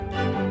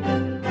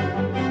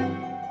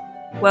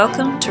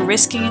Welcome to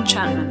Risking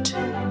Enchantment,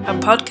 a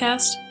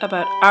podcast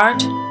about art,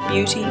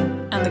 beauty,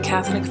 and the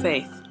Catholic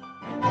faith.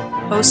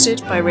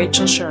 Hosted by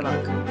Rachel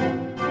Sherlock.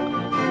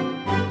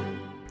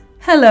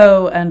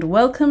 Hello, and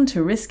welcome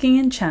to Risking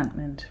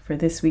Enchantment. For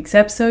this week's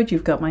episode,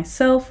 you've got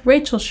myself,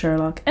 Rachel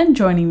Sherlock, and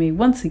joining me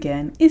once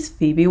again is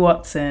Phoebe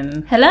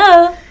Watson.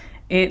 Hello!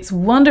 It's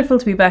wonderful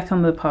to be back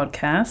on the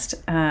podcast.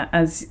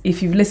 As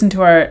if you've listened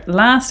to our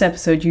last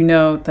episode, you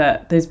know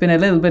that there's been a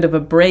little bit of a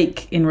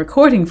break in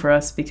recording for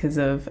us because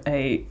of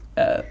a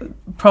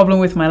problem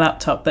with my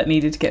laptop that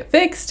needed to get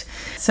fixed.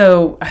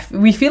 So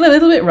we feel a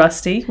little bit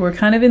rusty. We're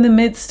kind of in the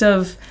midst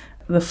of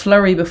the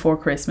flurry before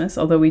Christmas,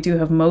 although we do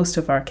have most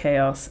of our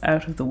chaos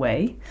out of the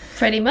way.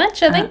 Pretty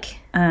much, I think.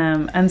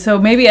 And so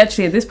maybe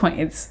actually at this point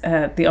it's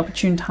the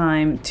opportune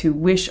time to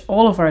wish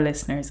all of our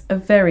listeners a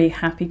very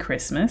happy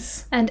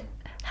Christmas. And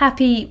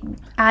happy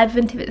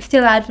Advent, if it's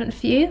still Advent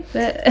for you.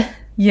 But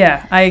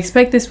yeah, I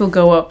expect this will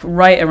go up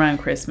right around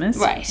Christmas.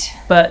 Right.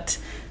 But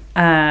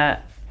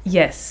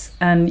yes,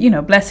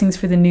 and blessings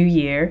for the new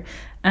year.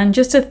 And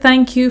just a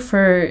thank you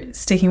for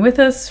sticking with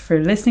us, for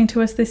listening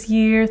to us this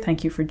year.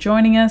 Thank you for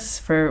joining us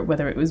for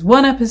whether it was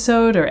one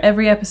episode or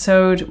every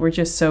episode. We're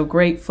just so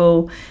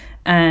grateful.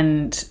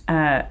 And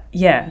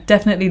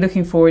definitely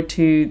looking forward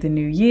to the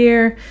new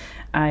year.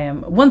 I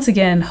am once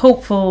again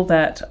hopeful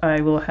that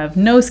I will have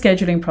no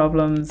scheduling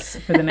problems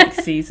for the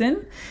next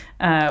season.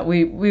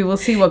 We will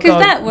see what God...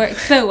 Because that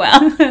works so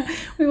well.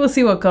 We will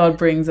see what God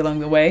brings along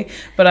the way.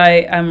 But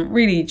I am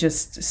really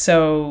just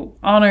so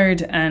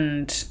honoured,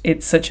 and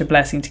it's such a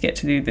blessing to get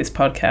to do this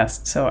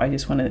podcast. So I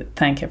just want to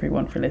thank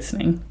everyone for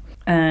listening.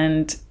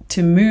 And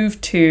to move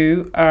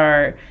to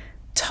our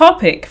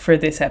topic for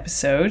this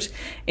episode,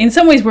 in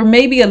some ways we're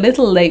maybe a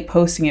little late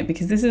posting it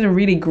because this is a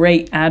really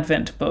great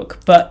Advent book,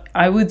 but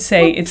I would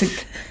say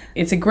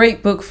it's a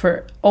great book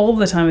for all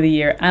the time of the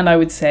year. And I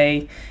would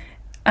say,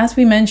 as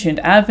we mentioned,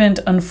 Advent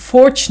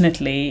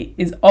unfortunately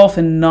is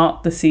often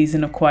not the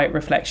season of quiet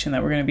reflection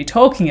that we're going to be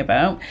talking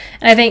about.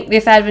 And I think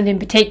this Advent in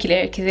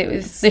particular, because it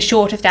was the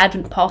shortest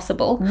Advent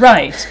possible.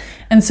 Right.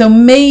 And so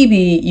maybe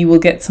you will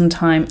get some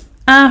time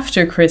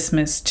after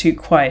Christmas to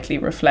quietly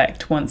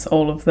reflect once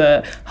all of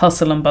the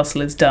hustle and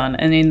bustle is done.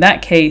 And in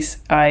that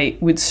case, I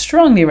would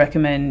strongly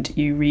recommend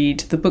you read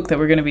the book that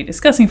we're going to be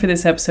discussing for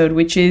this episode,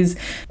 which is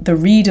The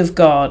Reed of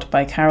God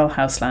by Carol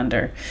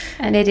Houselander.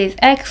 And it is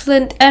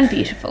excellent and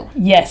beautiful.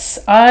 Yes,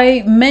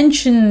 I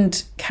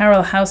mentioned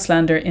Carol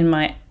Houselander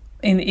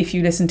if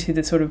you listen to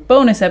the sort of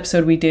bonus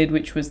episode we did,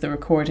 which was the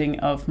recording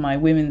of my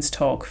women's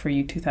talk for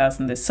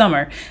U2000 this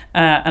summer.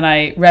 And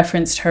I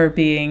referenced her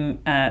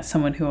being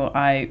someone who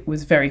I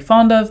was very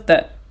fond of.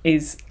 That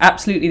is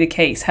absolutely the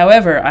case.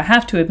 However, I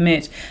have to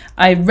admit,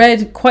 I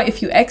read quite a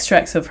few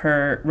extracts of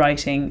her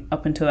writing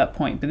up until that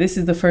point, but this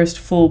is the first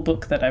full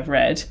book that I've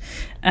read.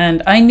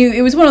 And I knew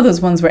it was one of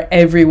those ones where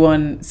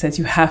everyone says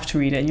you have to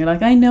read it. And you're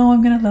like, I know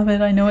I'm going to love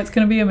it. I know it's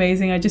going to be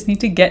amazing. I just need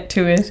to get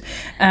to it.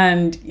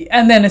 And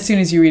then as soon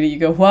as you read it, you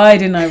go, why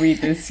didn't I read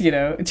this,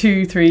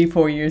 2, 3,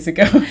 4 years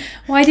ago?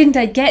 Why didn't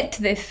I get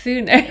to this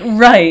sooner?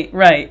 Right.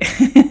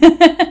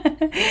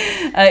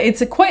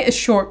 It's quite a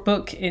short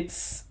book.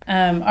 It's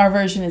our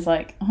version is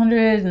like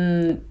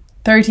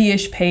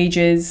 130-ish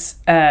pages,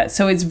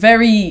 so it's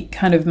very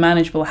kind of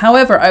manageable.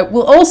 However, I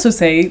will also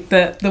say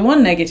that the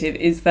one negative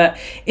is that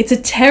it's a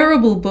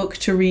terrible book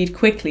to read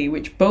quickly,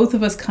 which both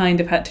of us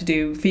kind of had to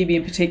do. Phoebe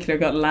in particular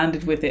got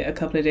landed with it a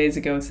couple of days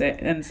ago and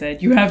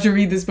said, you have to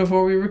read this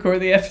before we record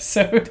the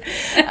episode.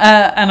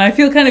 And I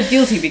feel kind of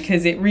guilty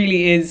because it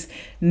really is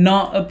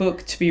not a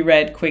book to be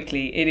read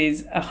quickly. It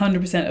is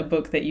 100% a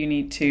book that you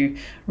need to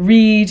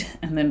read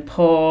and then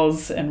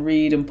pause and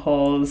read and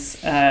pause,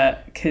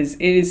 because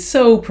it is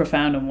so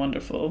profound and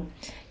wonderful.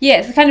 Yeah,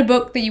 it's the kind of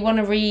book that you want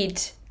to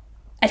read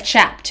a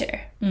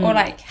chapter or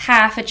like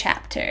half a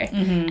chapter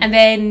and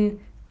then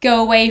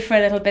go away for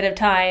a little bit of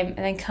time and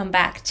then come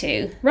back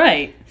to.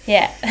 Right.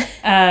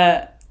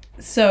 Yeah.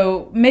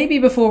 So maybe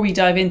before we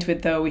dive into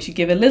it, though, we should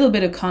give a little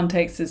bit of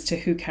context as to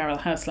who Carol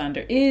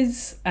Houselander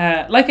is.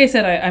 Like I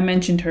said, I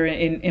mentioned her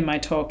in my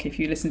talk, if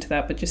you listen to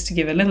that, but just to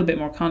give a little bit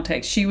more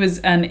context, she was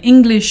an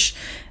English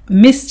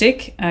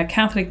mystic, a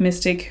Catholic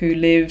mystic who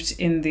lived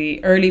in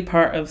the early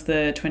part of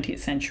the 20th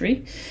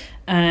century.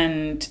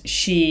 And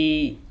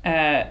she,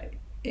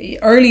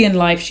 early in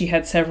life, she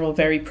had several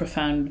very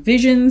profound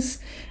visions,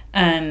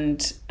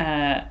 and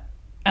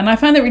I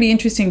find that really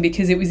interesting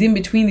because it was in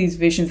between these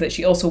visions that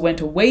she also went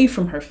away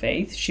from her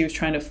faith. She was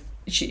trying to,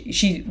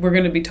 we're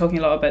going to be talking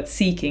a lot about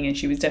seeking, and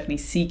she was definitely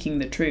seeking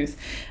the truth.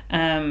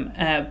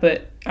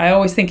 But I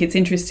always think it's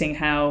interesting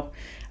how,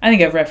 I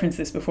think I've referenced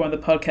this before on the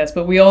podcast,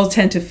 but we all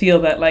tend to feel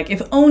that like,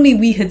 if only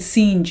we had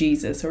seen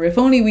Jesus, or if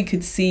only we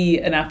could see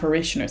an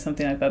apparition or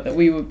something like that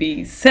we would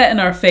be set in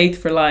our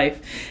faith for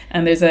life.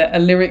 And there's a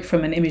lyric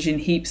from an Imogen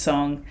Heap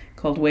song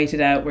called Wait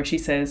It Out, where she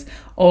says,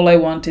 "All I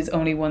want is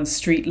only one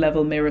street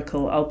level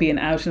miracle. I'll be an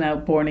out and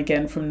out born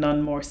again from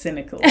none more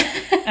cynical,"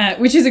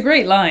 which is a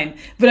great line.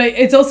 But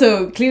it's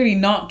also clearly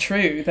not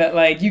true that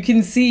like you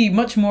can see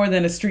much more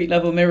than a street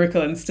level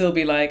miracle and still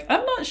be like,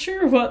 I'm not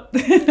sure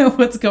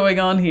what's going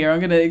on here. I'm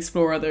going to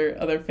explore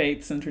other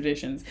faiths and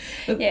traditions.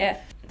 Yeah.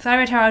 So I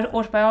read her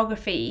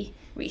autobiography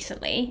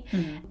recently,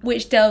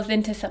 which delves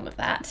into some of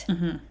that.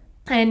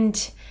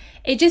 And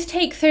it just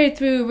takes her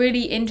through a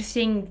really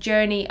interesting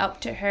journey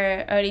up to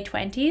her early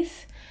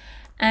 20s.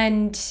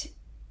 And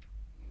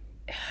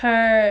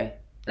her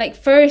like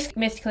first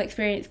mystical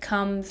experience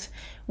comes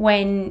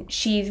when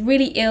she's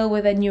really ill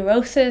with a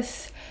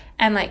neurosis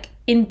and like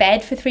in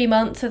bed for 3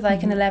 months as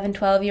like an 11,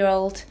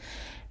 12-year-old.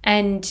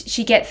 And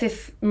she gets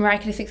this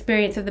miraculous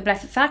experience of the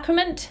Blessed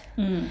Sacrament.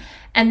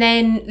 And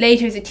then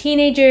later as a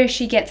teenager,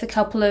 she gets a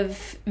couple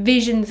of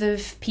visions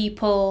of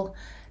people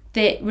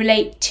that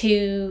relate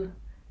to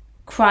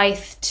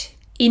Christ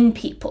in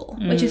people,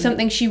 which is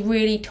something she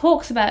really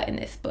talks about in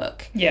this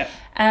book. Yeah.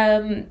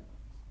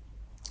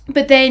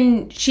 But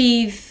then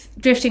she's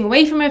drifting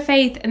away from her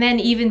faith and then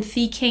even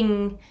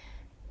seeking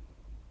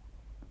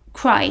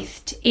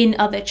Christ in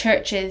other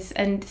churches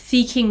and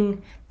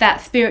seeking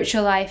that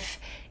spiritual life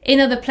in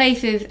other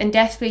places and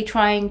desperately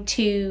trying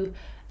to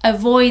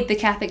avoid the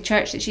Catholic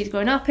Church that she's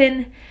grown up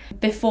in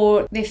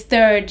before this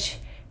third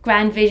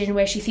grand vision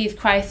where she sees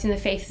Christ in the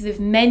faces of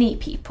many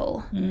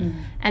people.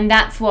 And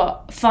that's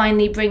what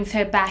finally brings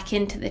her back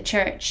into the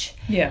church.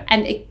 Yeah.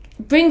 And it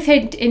brings her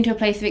into a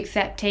place of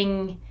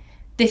accepting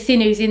the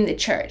sinners in the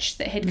church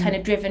that had kind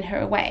of driven her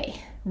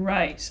away.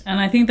 Right. And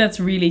I think that's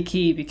really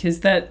key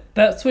because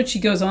that's what she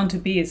goes on to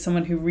be, is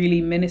someone who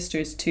really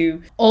ministers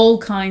to all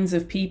kinds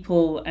of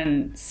people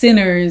and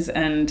sinners.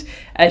 And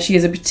she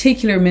has a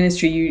particular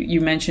ministry. You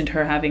mentioned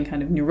her having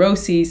kind of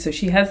neuroses. So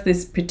she has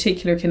this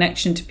particular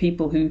connection to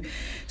people who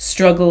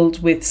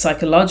struggled with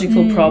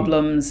psychological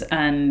problems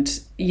and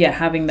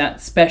having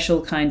that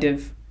special kind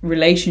of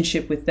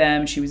relationship with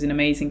them. She was an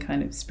amazing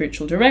kind of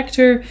spiritual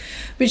director,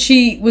 but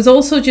she was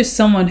also just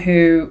someone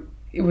who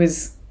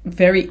was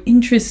very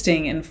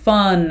interesting and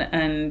fun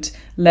and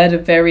led a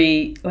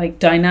very like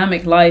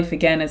dynamic life,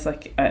 again as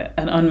like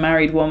an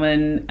unmarried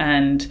woman,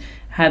 and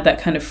had that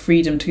kind of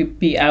freedom to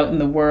be out in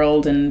the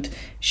world. And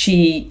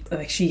she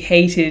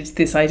hated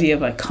this idea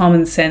of like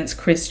common sense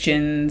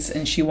Christians,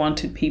 and she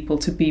wanted people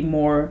to be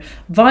more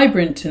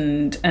vibrant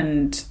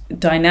and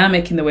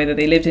dynamic in the way that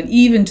they lived, and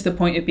even to the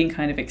point of being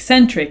kind of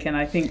eccentric. And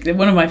I think that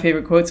one of my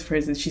favorite quotes of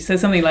hers is she says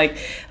something like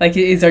it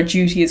is our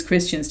duty as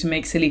Christians to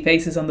make silly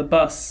faces on the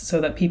bus so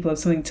that people have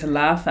something to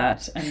laugh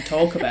at and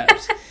talk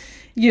about.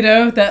 You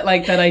know, that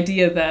like that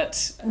idea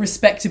that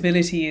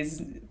respectability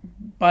is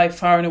by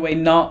far and away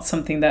not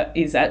something that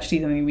is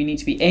actually something we need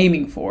to be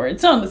aiming for.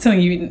 It's not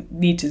something you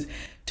need to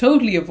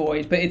totally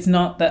avoid, but it's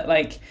not that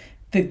like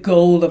the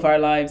goal of our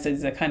lives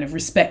is a kind of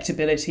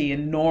respectability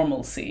and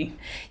normalcy.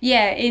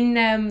 Yeah, in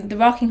The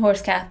Rocking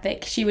Horse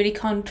Catholic, she really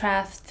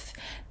contrasts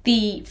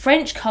the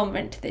French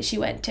convent that she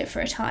went to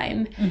for a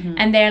time,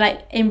 and their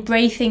like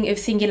embracing of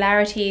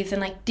singularities and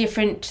like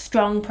different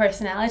strong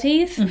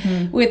personalities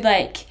with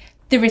like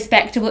the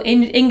respectable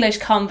English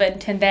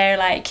convent, and they're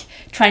like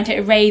trying to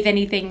erase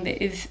anything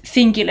that is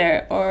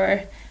singular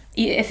or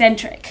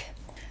eccentric.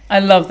 I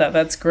love that.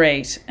 That's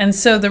great. And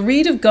so The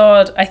Reed of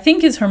God, I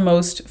think, is her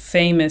most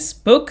famous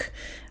book.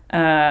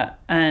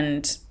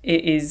 And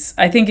it is,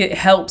 I think it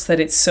helps that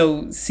it's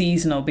so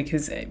seasonal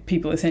because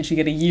people essentially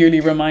get a yearly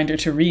reminder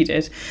to read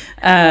it.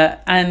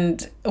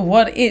 And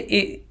what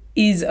it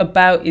is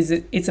about is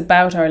it's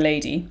about Our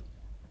Lady,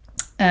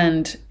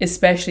 and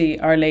especially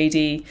Our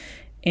Lady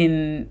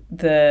in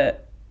the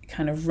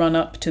kind of run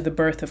up to the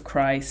birth of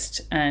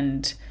Christ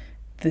and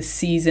the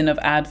season of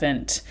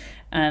Advent.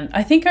 And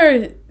I think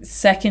our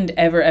second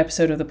ever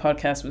episode of the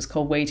podcast was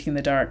called Waiting in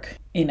the Dark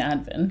in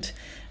Advent.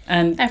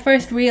 And our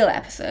first real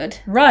episode.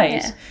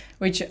 Right. Yeah.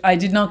 Which I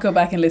did not go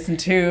back and listen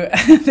to.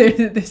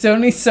 There's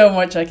only so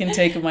much I can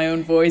take of my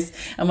own voice.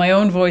 And my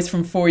own voice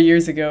from 4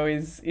 years ago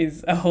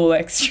is a whole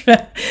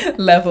extra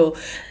level.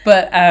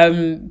 But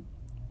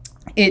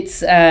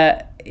it's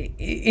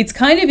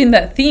kind of in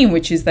that theme,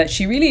 which is that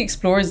she really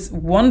explores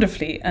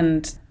wonderfully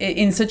and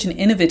in such an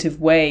innovative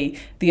way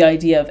the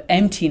idea of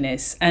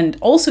emptiness and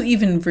also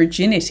even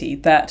virginity,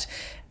 that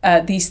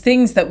these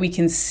things that we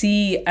can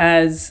see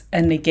as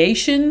a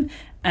negation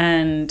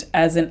and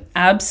as an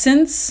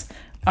absence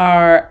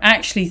are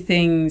actually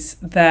things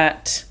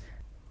that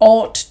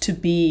ought to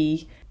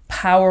be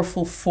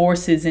powerful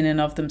forces in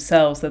and of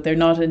themselves, that they're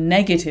not a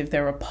negative,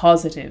 they're a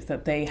positive,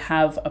 that they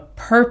have a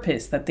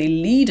purpose, that they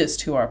lead us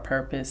to our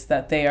purpose,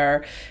 that they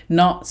are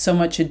not so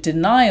much a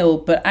denial,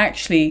 but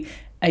actually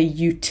a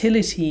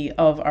utility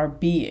of our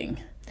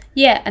being.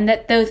 Yeah, and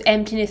that those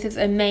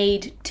emptinesses are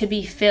made to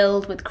be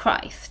filled with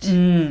Christ.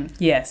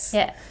 Yes.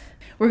 Yeah.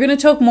 We're going to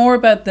talk more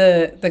about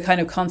the kind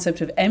of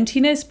concept of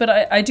emptiness, but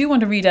I do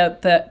want to read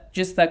out that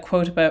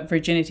quote about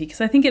virginity,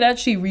 because I think it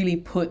actually really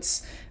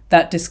puts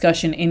that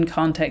discussion in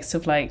context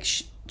of like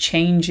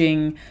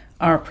changing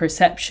our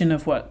perception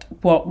of what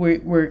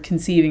we're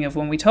conceiving of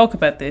when we talk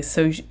about this.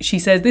 So she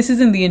says, this is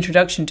in the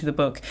introduction to the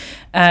book.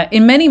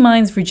 In many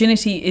minds,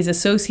 virginity is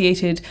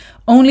associated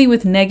only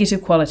with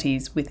negative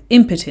qualities, with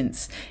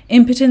impotence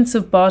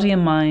of body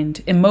and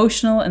mind,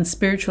 emotional and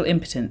spiritual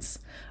impotence.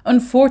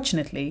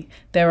 Unfortunately,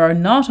 there are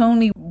not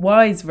only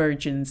wise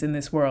virgins in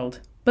this world,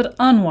 but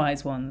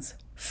unwise ones.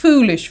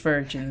 Foolish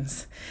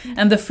virgins.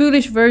 And the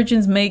foolish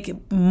virgins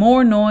make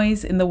more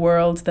noise in the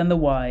world than the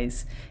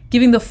wise,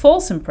 giving the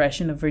false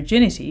impression of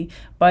virginity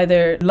by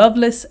their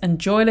loveless and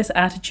joyless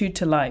attitude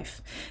to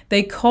life.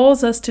 They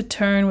cause us to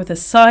turn with a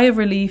sigh of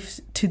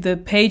relief to the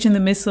page in the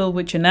Missal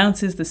which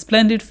announces the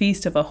splendid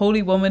feast of a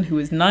holy woman who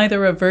is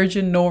neither a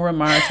virgin nor a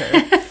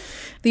martyr.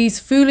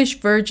 These foolish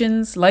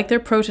virgins, like their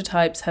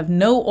prototypes, have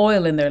no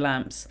oil in their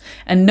lamps,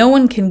 and no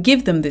one can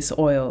give them this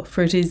oil,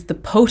 for it is the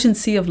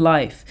potency of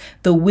life,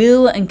 the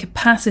will and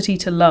capacity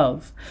to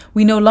love.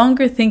 We no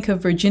longer think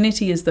of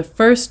virginity as the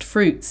first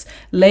fruits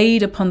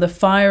laid upon the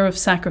fire of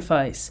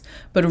sacrifice,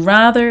 but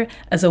rather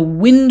as a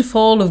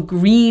windfall of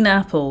green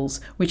apples,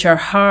 which are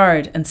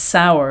hard and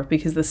sour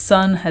because the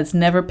sun has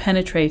never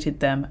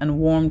penetrated them and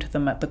warmed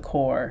them at the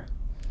core.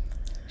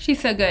 She's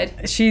so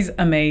good. She's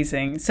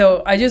amazing.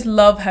 So I just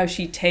love how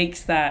she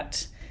takes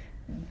that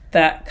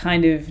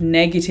kind of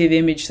negative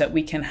image that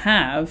we can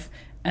have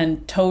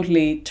and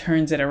totally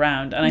turns it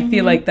around. And I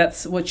feel like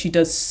that's what she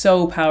does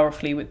so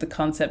powerfully with the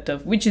concept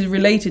of, which is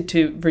related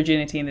to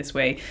virginity in this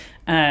way,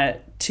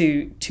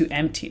 to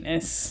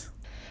emptiness.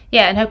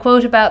 Yeah, and her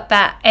quote about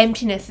that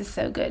emptiness is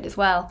so good as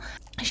well.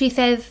 She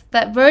says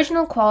that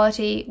virginal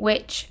quality,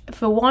 which,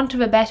 for want of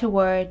a better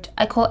word,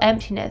 I call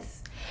emptiness,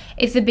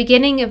 is the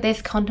beginning of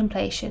this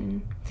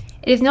contemplation.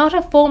 It is not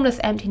a formless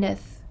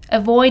emptiness, a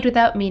void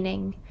without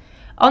meaning.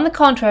 On the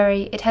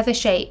contrary, it has a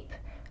shape,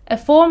 a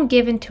form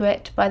given to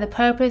it by the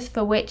purpose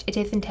for which it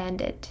is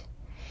intended.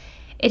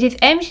 It is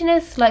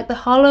emptiness like the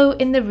hollow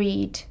in the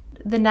reed,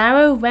 the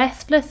narrow,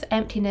 restless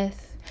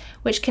emptiness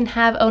which can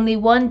have only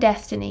one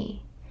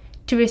destiny,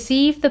 to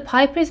receive the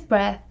piper's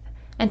breath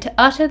and to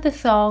utter the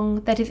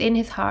song that is in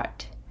his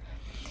heart.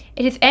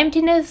 It is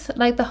emptiness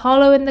like the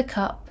hollow in the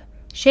cup,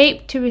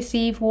 shaped to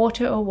receive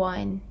water or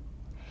wine.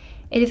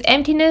 It is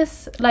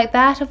emptiness like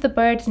that of the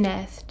bird's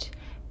nest,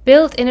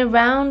 built in a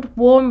round,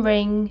 warm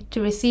ring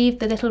to receive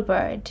the little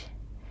bird.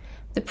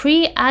 The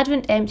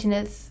pre-Advent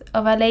emptiness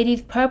of Our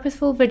Lady's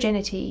purposeful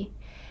virginity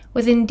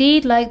was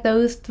indeed like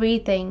those three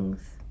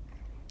things.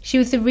 She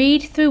was the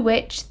reed through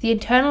which the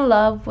eternal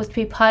love was to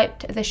be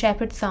piped as a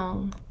shepherd's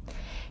song.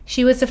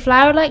 She was the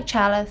flower-like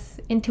chalice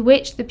into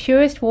which the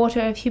purest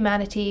water of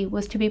humanity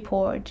was to be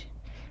poured,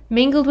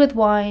 mingled with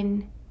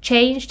wine,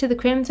 changed to the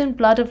crimson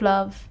blood of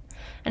love,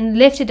 and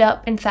lifted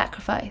up in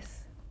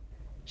sacrifice.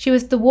 She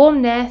was the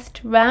warm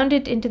nest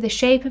rounded into the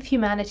shape of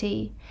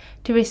humanity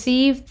to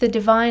receive the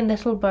divine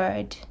little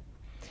bird.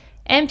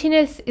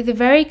 Emptiness is a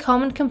very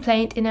common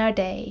complaint in our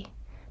day,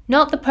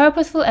 not the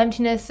purposeful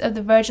emptiness of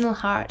the virginal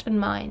heart and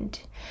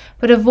mind,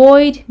 but a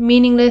void,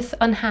 meaningless,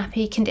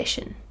 unhappy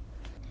condition.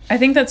 I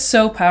think that's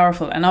so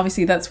powerful, and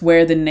obviously that's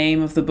where the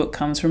name of the book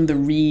comes from, the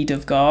reed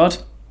of God,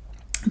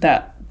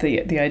 that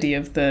the idea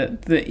of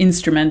the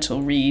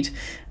instrumental reed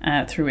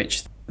through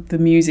which the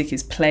music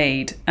is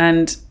played.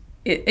 And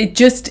it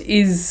just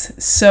is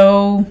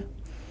so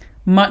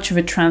much of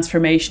a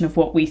transformation of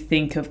what we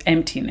think of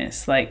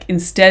emptiness. Like,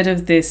 instead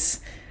of this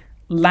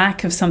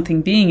lack of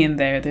something being in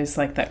there, there's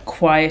like that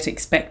quiet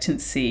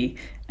expectancy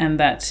and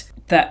that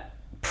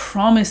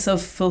promise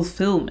of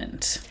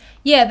fulfillment.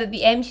 Yeah, that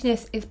the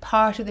emptiness is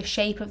part of the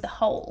shape of the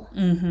whole.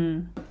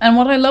 And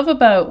what I love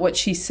about what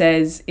she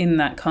says in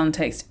that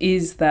context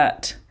is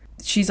that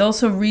she's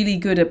also really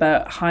good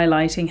about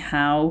highlighting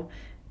how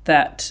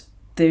that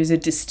there's a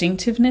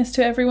distinctiveness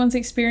to everyone's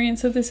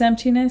experience of this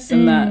emptiness,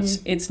 and that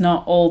it's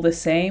not all the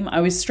same.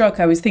 I was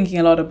thinking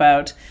a lot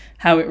about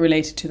how it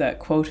related to that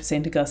quote of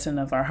St. Augustine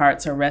of "Our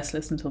hearts are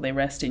restless until they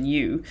rest in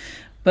you,"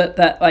 but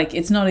that like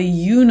it's not a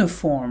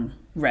uniform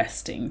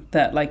resting,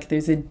 that like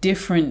there's a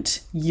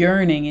different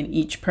yearning in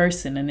each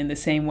person, and in the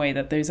same way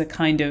that there's a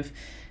kind of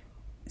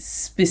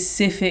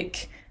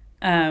specific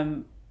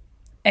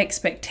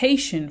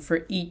expectation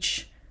for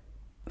each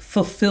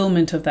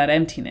fulfillment of that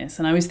emptiness.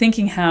 And I was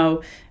thinking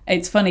how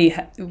it's funny,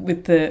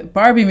 with the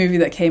Barbie movie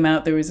that came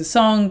out, there was a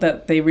song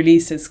that they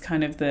released as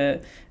kind of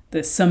the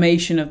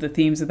summation of the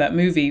themes of that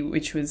movie,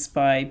 which was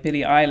by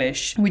Billie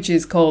Eilish, which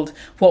is called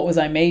 "What Was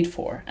I Made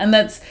For?" And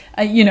that's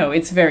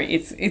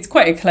it's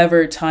quite a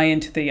clever tie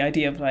into the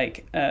idea of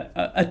like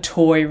a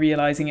toy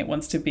realizing it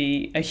wants to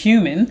be a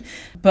human,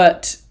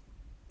 but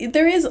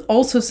there is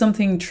also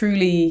something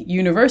truly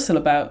universal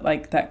about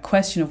like that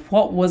question of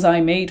what was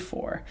I made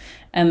for,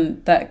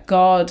 and that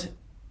God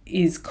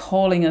is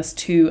calling us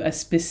to a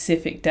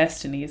specific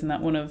destiny. Isn't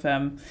that one of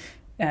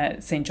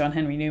St. John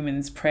Henry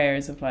Newman's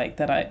prayers of like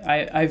that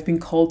I've been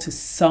called to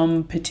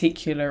some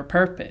particular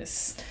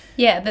purpose?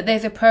 Yeah, that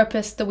there's a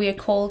purpose that we are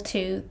called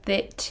to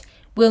that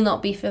will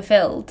not be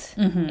fulfilled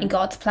in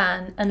God's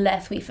plan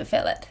unless we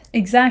fulfill it.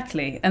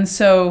 Exactly. And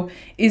so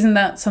isn't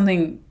that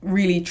something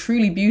really,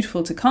 truly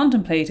beautiful to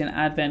contemplate in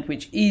Advent,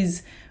 which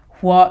is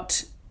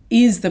what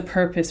is the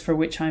purpose for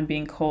which I'm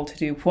being called to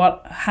do?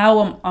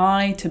 How am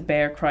I to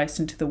bear Christ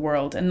into the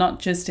world? And not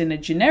just in a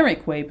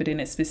generic way, but in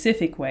a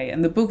specific way.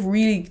 And the book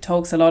really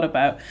talks a lot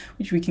about,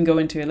 which we can go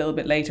into a little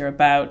bit later,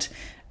 about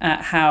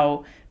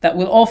how that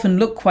will often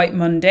look quite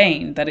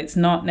mundane, that it's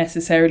not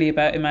necessarily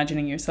about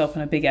imagining yourself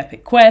on a big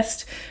epic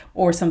quest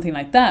or something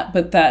like that,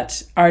 but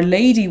that Our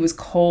Lady was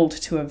called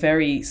to a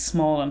very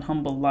small and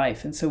humble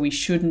life. And so we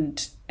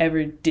shouldn't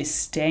ever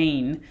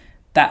disdain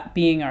that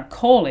being our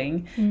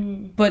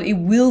calling, but it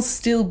will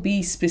still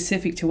be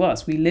specific to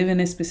us. We live in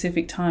a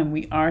specific time.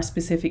 We are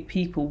specific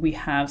people. We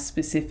have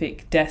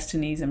specific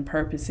destinies and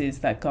purposes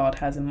that God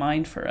has in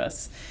mind for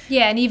us.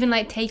 Yeah, and even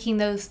like taking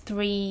those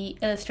 3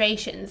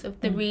 illustrations of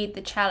the reed,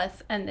 the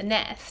chalice, and the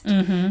nest.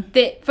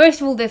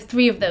 First of all, there's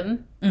 3 of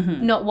them,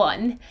 not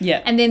 1.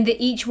 Yeah. And then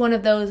each one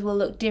of those will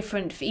look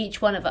different for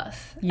each one of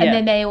us. Yeah. And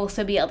there may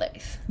also be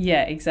others.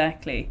 Yeah,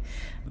 exactly.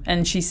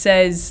 And she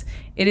says,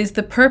 "It is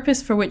the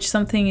purpose for which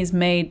something is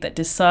made that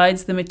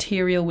decides the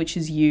material which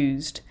is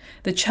used.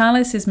 The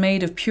chalice is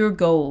made of pure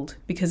gold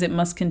because it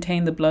must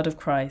contain the blood of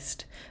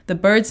Christ. The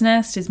bird's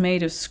nest is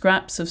made of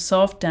scraps of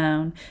soft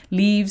down,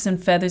 leaves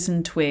and feathers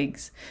and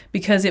twigs,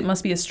 because it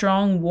must be a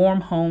strong,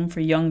 warm home for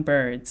young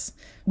birds.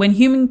 When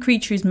human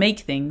creatures make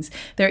things,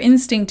 their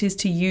instinct is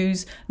to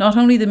use not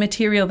only the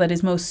material that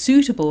is most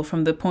suitable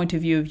from the point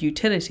of view of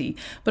utility,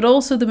 but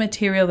also the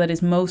material that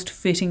is most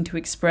fitting to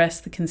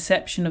express the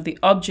conception of the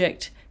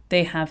object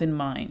they have in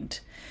mind."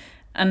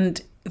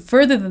 And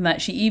further than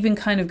that, she even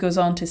kind of goes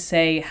on to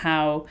say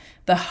how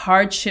the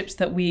hardships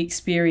that we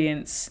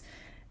experience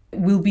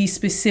will be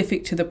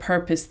specific to the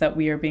purpose that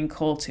we are being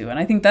called to. And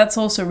I think that's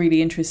also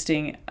really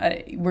interesting.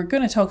 We're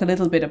going to talk a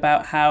little bit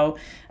about how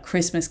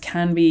Christmas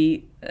can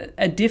be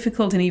a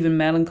difficult and even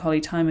melancholy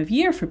time of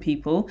year for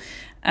people,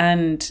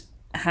 and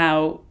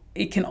how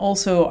it can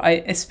also,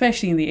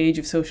 especially in the age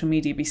of social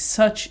media, be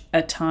such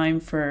a time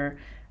for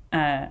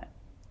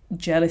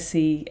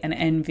jealousy and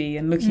envy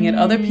and looking at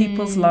other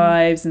people's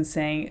lives and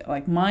saying,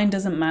 like, mine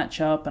doesn't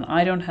match up and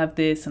I don't have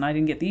this and I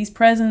didn't get these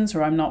presents,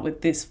 or I'm not with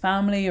this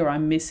family, or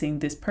I'm missing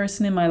this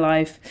person in my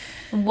life.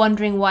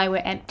 Wondering why we're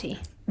empty.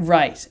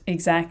 Right,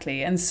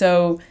 exactly. And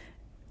so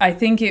I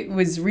think it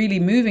was really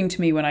moving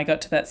to me when I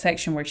got to that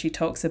section where she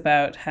talks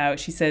about how,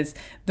 she says,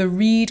 "The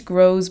reed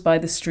grows by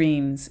the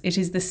streams. It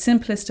is the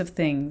simplest of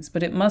things,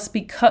 but it must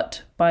be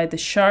cut by the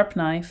sharp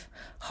knife,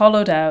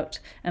 hollowed out,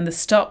 and the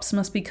stops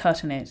must be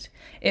cut in it.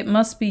 It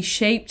must be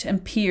shaped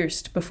and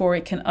pierced before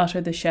it can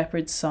utter the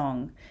shepherd's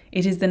song.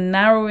 It is the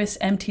narrowest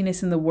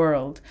emptiness in the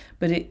world,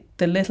 but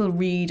the little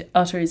reed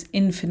utters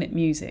infinite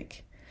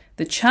music.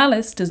 The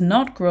chalice does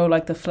not grow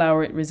like the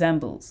flower it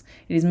resembles.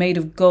 It is made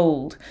of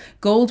gold.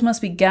 Gold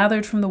must be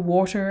gathered from the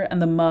water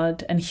and the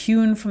mud and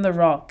hewn from the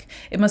rock.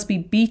 It must be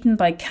beaten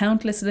by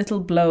countless little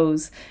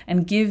blows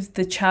and give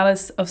the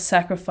chalice of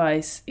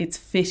sacrifice its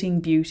fitting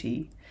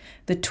beauty.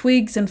 The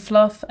twigs and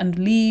fluff and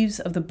leaves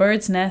of the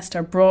bird's nest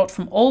are brought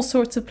from all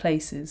sorts of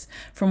places,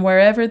 from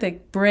wherever the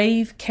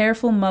brave,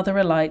 careful mother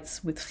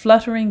alights with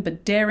fluttering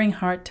but daring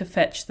heart to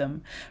fetch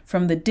them,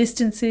 from the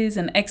distances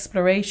and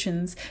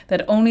explorations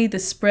that only the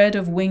spread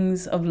of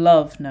wings of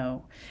love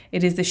know.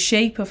 It is the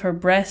shape of her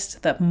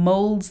breast that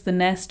moulds the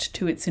nest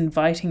to its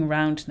inviting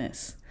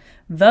roundness.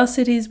 Thus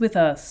it is with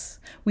us.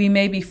 We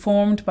may be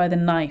formed by the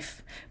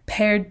knife,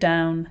 pared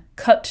down,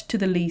 cut to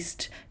the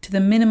least, to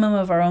the minimum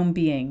of our own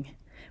being.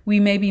 We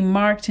may be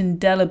marked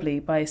indelibly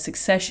by a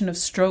succession of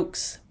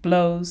strokes,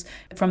 blows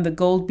from the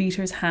gold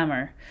beater's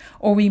hammer,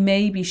 or we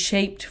may be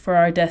shaped for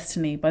our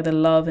destiny by the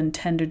love and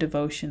tender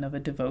devotion of a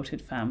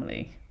devoted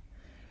family."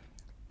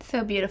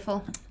 So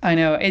beautiful. I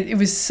know. It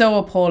was so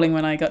appalling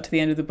when I got to the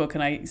end of the book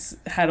and I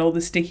had all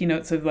the sticky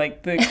notes of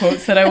like the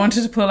quotes that I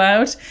wanted to pull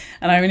out,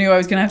 and I knew I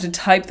was going to have to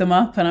type them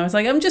up, and I was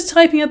like, I'm just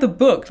typing out the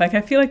book. Like, I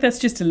feel like that's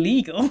just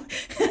illegal.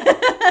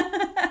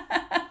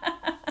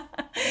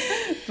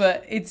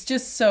 But it's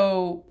just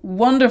so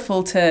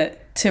wonderful to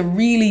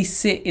really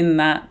sit in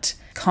that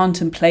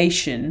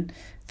contemplation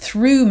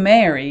through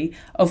Mary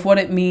of what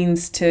it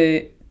means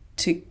to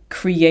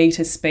create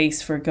a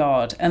space for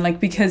God. And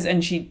like,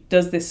 and she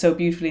does this so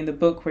beautifully in the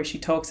book where she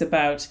talks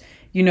about,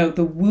 you know,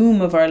 the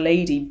womb of Our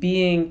Lady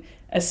being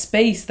a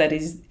space that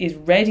is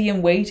ready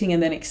and waiting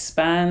and then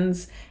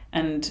expands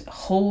and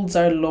holds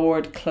our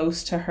Lord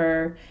close to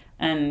her.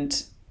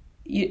 And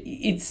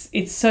it's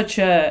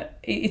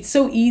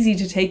so easy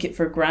to take it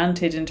for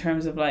granted in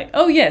terms of like,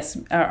 oh yes,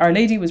 Our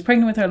Lady was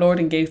pregnant with our Lord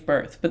and gave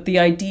birth, but the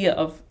idea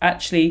of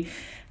actually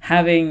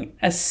having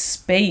a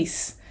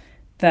space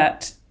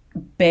that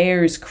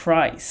bears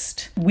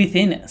Christ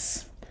within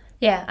us.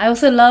 Yeah, I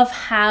also love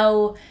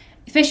how,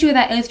 especially with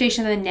that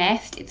illustration of the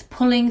nest, it's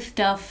pulling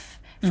stuff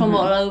from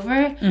all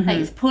over. Like,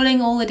 it's pulling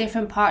all the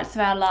different parts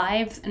of our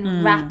lives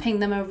and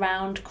wrapping them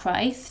around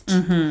Christ,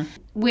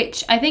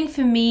 which I think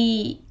for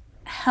me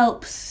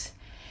helps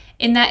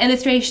in that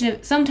illustration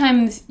of,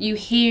 sometimes you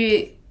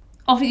hear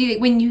obviously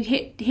when you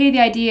hear the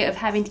idea of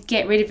having to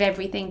get rid of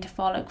everything to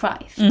follow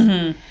Christ,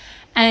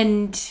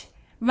 and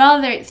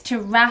rather it's to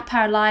wrap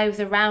our lives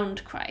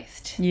around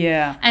Christ.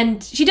 Yeah.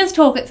 And she does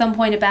talk at some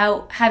point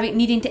about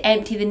needing to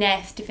empty the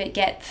nest if it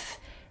gets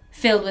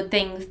filled with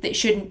things that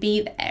shouldn't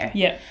be there.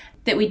 Yeah.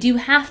 That we do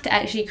have to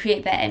actually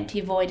create that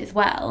empty void as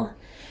well.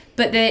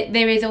 But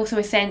there is also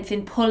a sense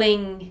in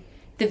pulling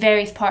the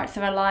various parts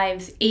of our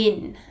lives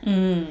in,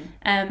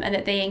 and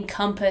that they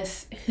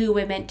encompass who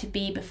we're meant to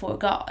be before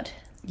God.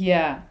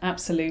 Yeah,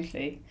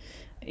 absolutely.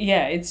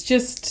 Yeah, it's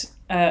just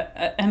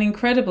an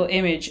incredible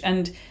image.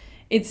 And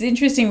it's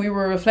interesting, we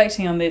were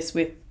reflecting on this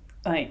with,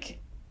 like,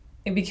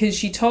 because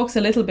she talks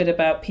a little bit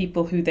about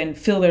people who then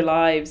fill their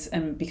lives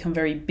and become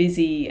very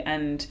busy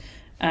and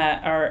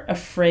are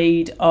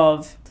afraid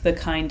of the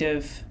kind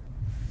of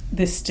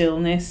the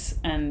stillness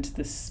and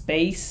the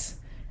space,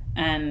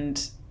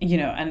 and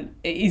and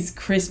is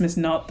Christmas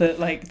not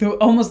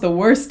almost the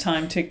worst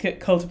time to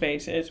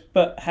cultivate it,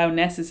 but how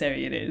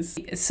necessary it is.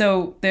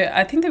 So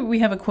I think that we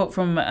have a quote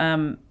from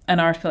an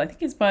article, I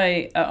think it's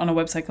by on a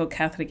website called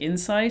Catholic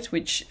Insight,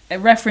 which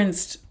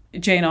referenced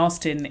Jane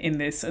Austen in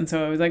this, and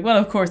so I was like, well,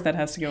 of course that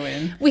has to go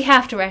in. We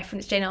have to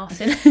reference Jane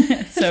Austen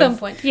at some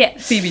point. Yeah.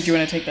 Phoebe, do you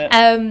want to take that?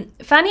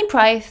 Fanny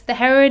Price, the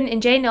heroine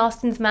in Jane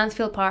Austen's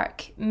Mansfield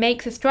Park,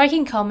 makes a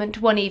striking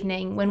comment one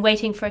evening when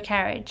waiting for a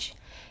carriage.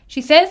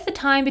 She says the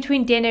time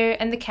between dinner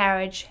and the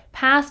carriage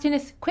passed in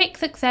a quick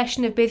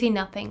succession of busy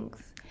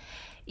nothings.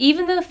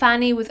 Even though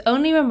Fanny was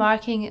only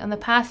remarking on the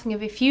passing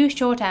of a few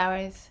short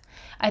hours,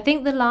 I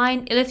think the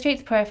line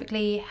illustrates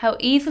perfectly how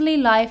easily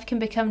life can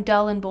become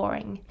dull and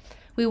boring.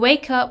 We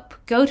wake up,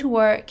 go to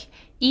work,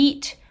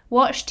 eat,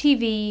 watch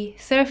TV,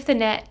 surf the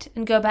net,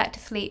 and go back to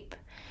sleep,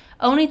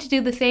 only to do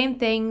the same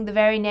thing the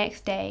very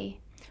next day.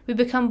 We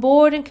become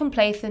bored and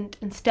complacent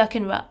and stuck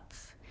in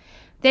ruts.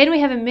 Then we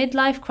have a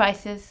midlife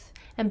crisis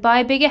and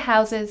buy bigger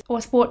houses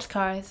or sports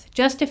cars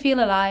just to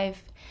feel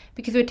alive,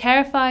 because we're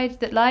terrified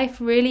that life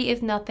really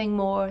is nothing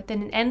more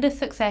than an endless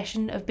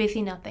succession of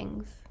busy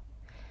nothings.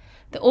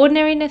 The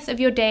ordinariness of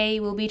your day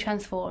will be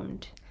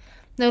transformed.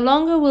 No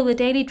longer will the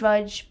daily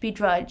drudge be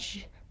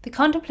drudge. The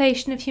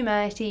contemplation of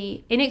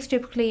humanity,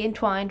 inextricably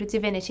entwined with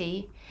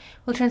divinity,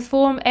 will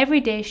transform every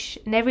dish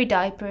and every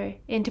diaper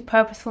into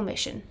purposeful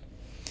mission.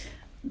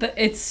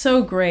 It's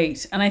so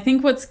great. And I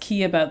think what's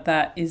key about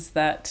that is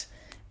that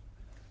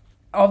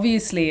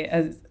obviously,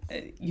 as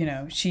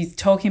she's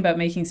talking about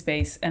making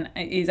space, and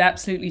it is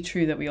absolutely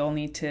true that we all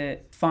need to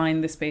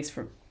find the space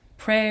for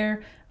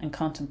prayer and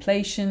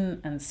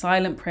contemplation and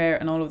silent prayer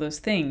and all of those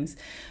things.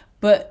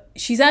 But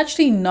she's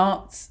actually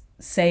not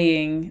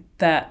saying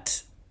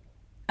that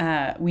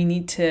we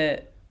need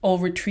to all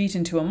retreat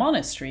into a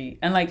monastery.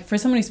 And like for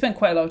someone who spent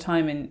quite a lot of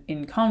time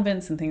in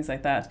convents and things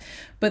like that,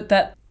 but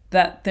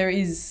that there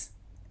is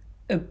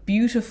a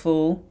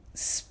beautiful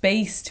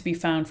space to be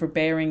found for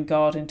bearing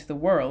God into the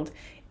world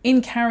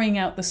in carrying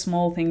out the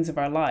small things of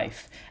our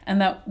life. And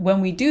that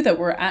when we do that,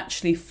 we're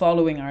actually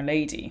following Our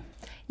Lady.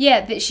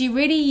 Yeah, that she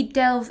really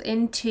delves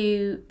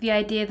into the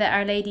idea that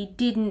Our Lady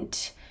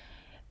didn't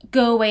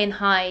go away and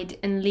hide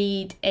and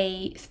lead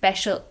a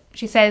special...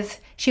 She says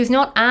she was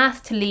not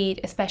asked to lead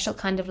a special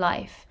kind of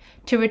life,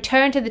 to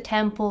return to the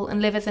temple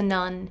and live as a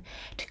nun,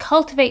 to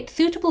cultivate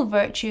suitable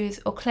virtues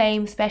or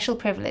claim special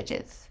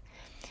privileges.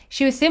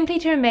 She was simply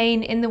to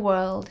remain in the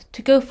world,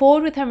 to go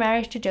forward with her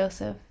marriage to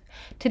Joseph,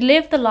 to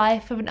live the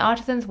life of an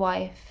artisan's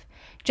wife,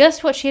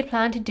 just what she had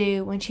planned to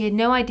do when she had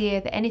no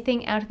idea that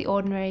anything out of the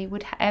ordinary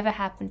would ever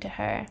happen to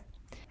her.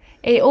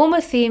 It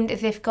almost seemed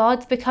as if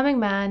God's becoming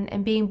man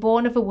and being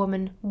born of a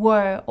woman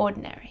were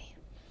ordinary.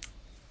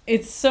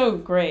 It's so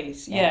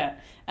great, yeah.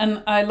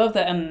 And I love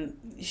that. And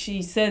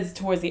she says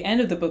towards the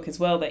end of the book as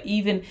well that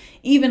even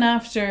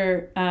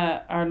after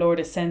our Lord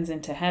ascends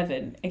into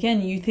heaven,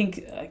 again, you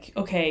think, like,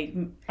 okay,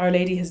 Our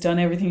Lady has done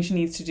everything she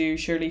needs to do.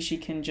 Surely she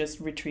can just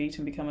retreat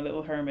and become a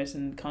little hermit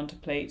and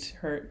contemplate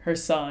her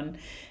son.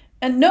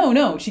 And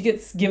no, she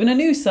gets given a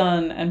new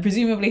son and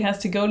presumably has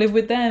to go live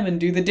with them and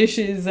do the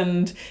dishes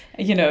and,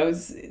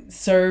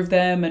 serve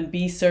them and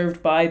be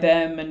served by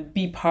them and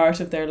be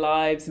part of their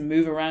lives and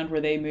move around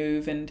where they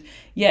move. And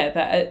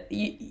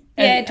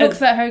it talks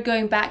about her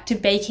going back to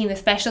baking the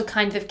special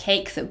kinds of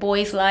cakes that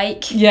boys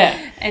like.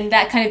 Yeah. And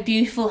that kind of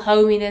beautiful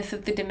hominess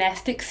of the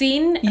domestic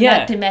scene and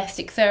that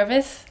domestic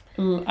service.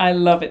 I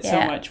love it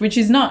so much, which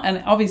is not,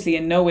 and obviously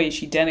in no way is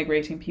she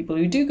denigrating people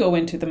who do go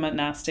into the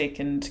monastic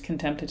and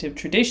contemplative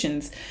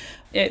traditions.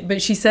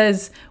 But she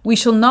says, we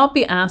shall not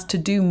be asked to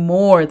do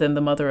more than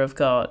the Mother of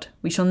God.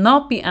 We shall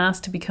not be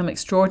asked to become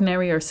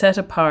extraordinary or set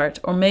apart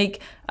or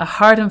make a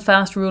hard and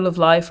fast rule of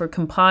life or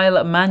compile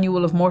a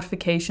manual of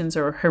mortifications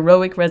or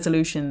heroic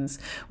resolutions.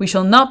 We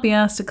shall not be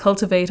asked to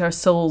cultivate our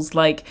souls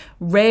like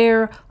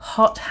rare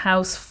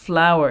hothouse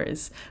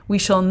flowers. We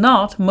shall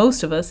not,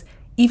 most of us,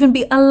 even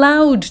be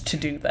allowed to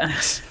do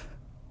that.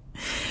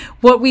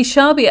 What we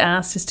shall be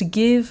asked is to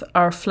give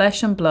our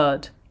flesh and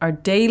blood, our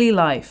daily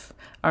life,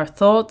 our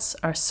thoughts,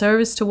 our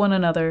service to one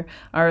another,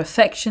 our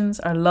affections,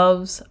 our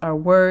loves, our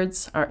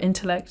words, our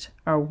intellect,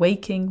 our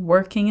waking,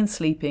 working and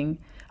sleeping,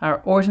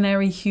 our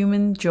ordinary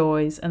human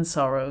joys and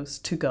sorrows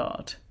to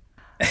God.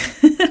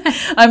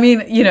 I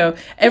mean, you know,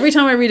 every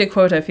time I read a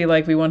quote, I feel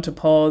like we want to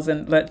pause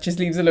and just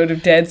leaves a load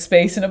of dead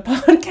space in a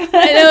podcast.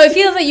 I know, it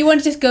feels like you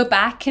want to just go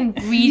back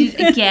and read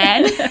it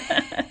again.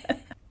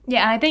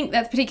 Yeah, I think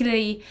that's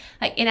particularly,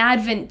 like, in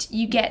Advent,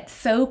 you get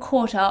so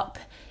caught up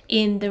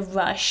in the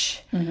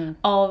rush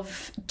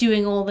of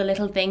doing all the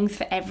little things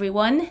for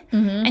everyone.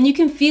 And you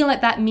can feel like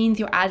that means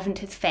your Advent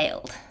has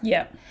failed.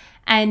 Yeah.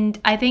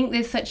 And I think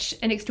there's such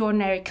an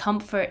extraordinary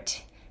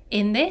comfort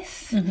in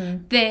this,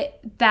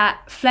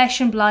 that flesh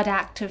and blood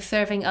act of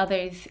serving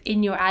others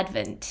in your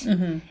Advent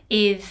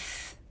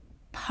is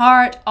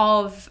part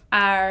of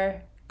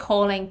our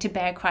calling to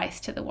bear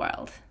Christ to the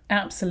world.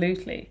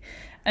 Absolutely.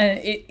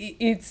 And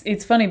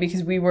it's funny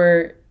because we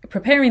were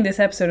preparing this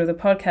episode of the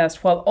podcast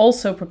while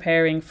also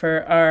preparing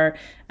for our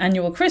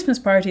annual Christmas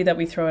party that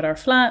we throw at our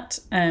flat.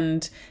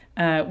 And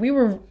we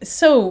were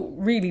so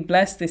really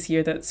blessed this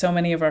year that so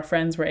many of our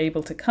friends were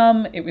able to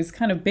come. It was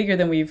kind of bigger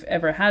than we've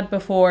ever had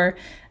before.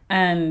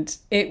 And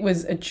it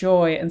was a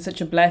joy and such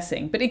a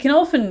blessing. But it can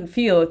often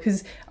feel,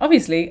 because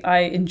obviously I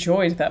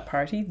enjoyed that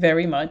party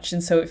very much.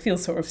 And so it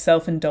feels sort of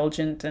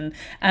self-indulgent. And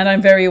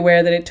I'm very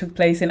aware that it took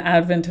place in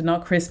Advent and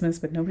not Christmas,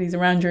 but nobody's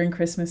around during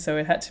Christmas, so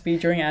it had to be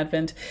during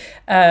Advent.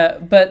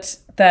 But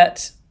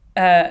that,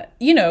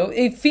 you know,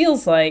 it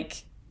feels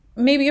like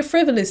maybe a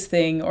frivolous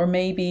thing, or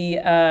maybe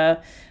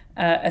a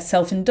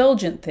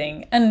self-indulgent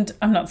thing. And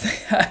I'm not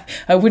saying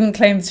I wouldn't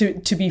claim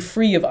to be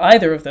free of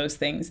either of those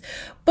things,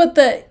 but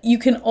that you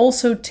can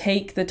also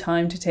take the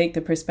time to take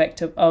the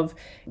perspective of,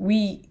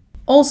 we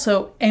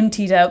also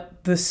emptied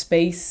out the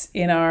space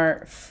in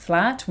our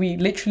flat. We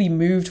literally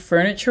moved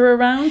furniture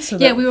around. So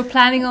we were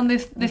planning on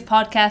this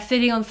podcast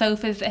sitting on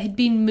sofas that had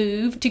been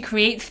moved to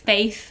create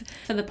space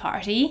for the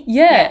party.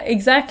 Yeah,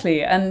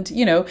 exactly. And,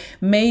 you know,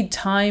 made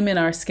time in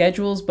our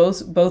schedules.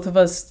 Both of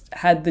us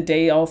had the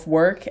day off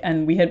work,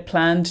 and we had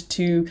planned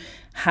to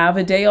have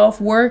a day off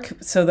work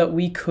so that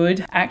we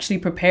could actually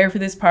prepare for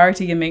this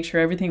party and make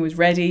sure everything was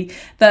ready.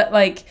 That,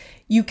 like,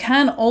 you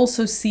can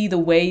also see the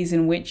ways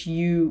in which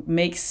you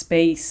make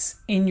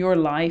space in your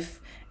life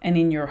and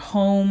in your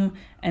home,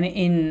 and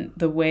in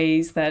the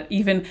ways that,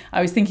 even,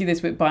 I was thinking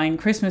this with buying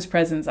Christmas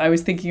presents, I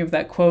was thinking of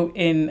that quote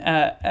in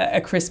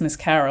A Christmas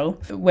Carol,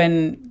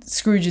 when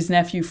Scrooge's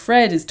nephew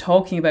Fred is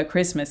talking about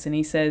Christmas, and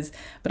he says,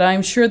 "But I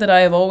am sure that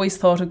I have always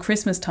thought of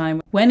Christmas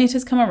time, when it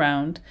has come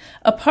around,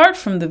 apart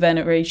from the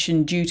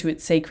veneration due to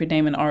its sacred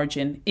name and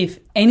origin, if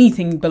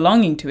anything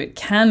belonging to it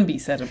can be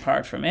set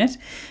apart from it,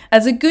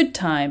 as a good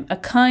time, a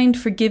kind,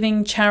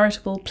 forgiving,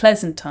 charitable,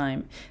 pleasant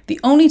time, the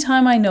only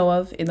time I know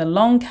of in the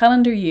long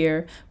calendar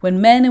year when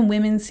men and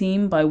women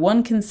seem by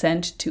one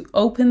consent to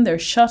open their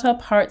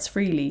shut-up hearts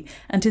freely,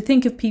 and to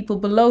think of people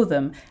below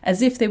them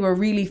as if they were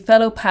really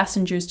fellow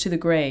passengers to the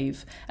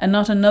grave, and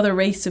not another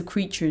race of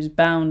creatures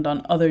bound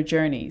on other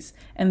journeys.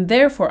 And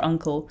therefore,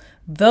 uncle,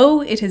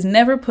 though it has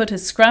never put a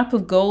scrap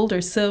of gold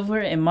or silver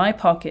in my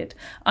pocket,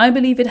 I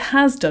believe it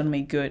has done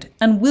me good,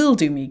 and will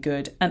do me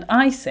good, and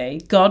I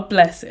say, God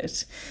bless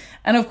it."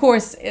 And of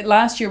course,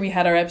 last year we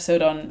had our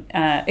episode on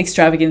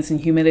extravagance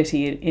and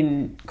humility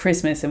in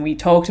Christmas, and we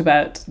talked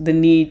about the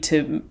need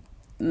to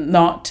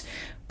not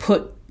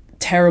put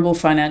terrible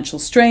financial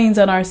strains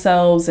on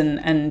ourselves,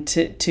 and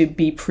to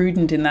be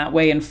prudent in that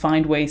way and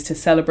find ways to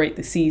celebrate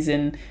the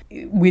season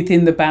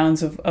within the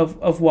bounds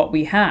of what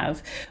we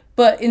have.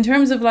 But in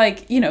terms of,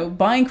 like, you know,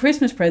 buying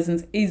Christmas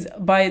presents is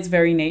by its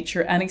very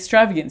nature an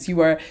extravagance. You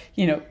are,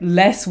 you know,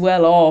 less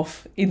well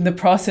off in the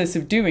process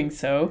of doing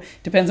so.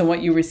 Depends on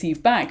what you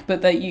receive back.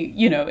 But that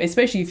you know,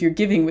 especially if you're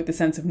giving with the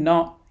sense of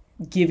not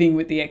giving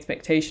with the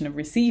expectation of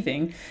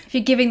receiving. If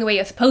you're giving the way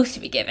you're supposed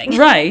to be giving.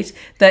 Right.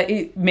 That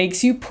it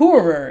makes you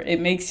poorer. It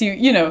makes you,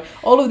 you know,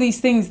 all of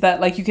these things that,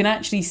 like, you can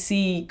actually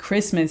see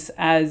Christmas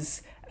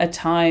as a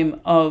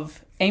time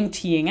of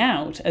emptying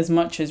out as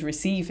much as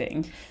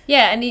receiving.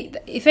 Yeah, and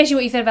especially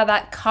what you said about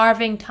that,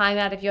 carving time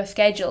out of your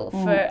schedule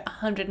for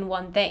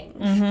 101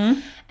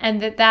 things.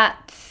 And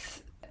that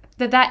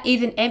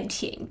isn't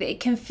emptying, that it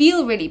can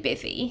feel really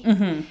busy,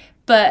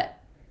 but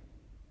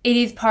it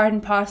is part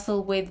and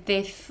parcel with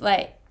this,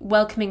 like,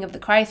 welcoming of the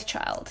Christ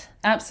child.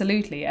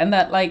 Absolutely. And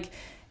that, like,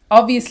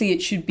 obviously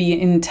it should be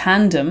in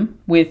tandem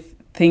with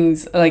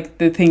things like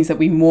the things that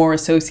we more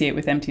associate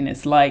with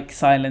emptiness, like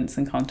silence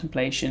and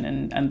contemplation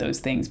and those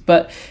things.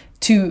 But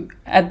to,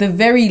 at the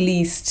very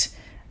least,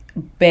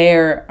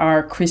 bear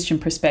our Christian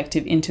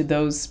perspective into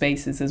those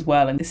spaces as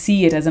well, and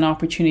see it as an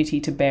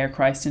opportunity to bear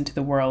Christ into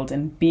the world,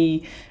 and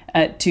be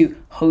to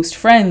host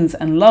friends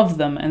and love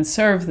them and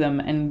serve them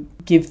and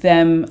give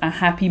them a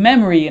happy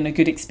memory and a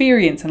good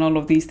experience, and all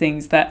of these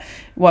things. That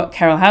what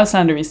Carol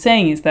Houselander is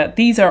saying is that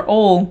these are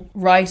all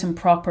right and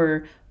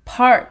proper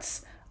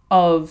parts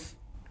of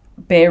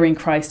bearing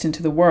Christ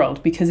into the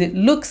world, because it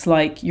looks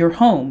like your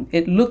home,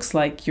 it looks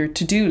like your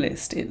to-do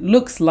list, it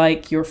looks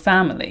like your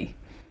family.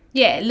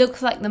 Yeah, it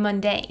looks like the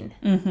mundane,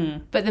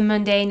 but the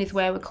mundane is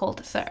where we're called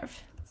to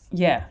serve.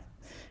 Yeah,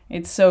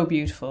 it's so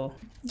beautiful.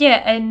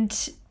 Yeah,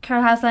 and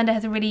Carol Houselander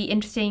has a really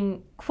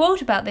interesting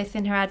quote about this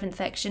in her Advent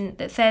section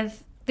that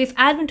says, "This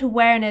Advent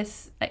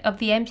awareness of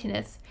the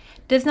emptiness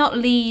does not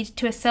lead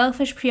to a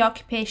selfish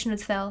preoccupation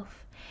with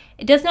self.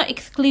 It does not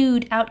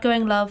exclude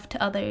outgoing love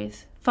to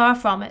others. Far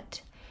from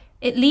it.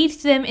 It leads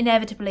to them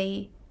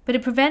inevitably, but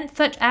it prevents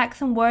such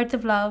acts and words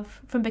of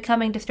love from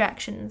becoming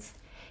distractions.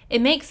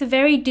 It makes the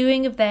very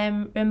doing of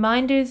them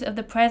reminders of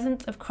the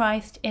presence of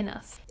Christ in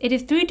us. It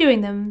is through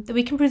doing them that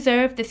we can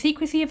preserve the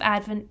secrecy of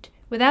Advent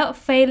without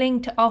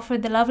failing to offer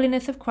the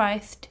loveliness of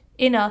Christ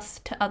in us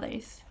to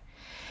others."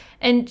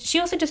 And she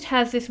also just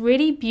has this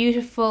really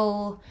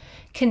beautiful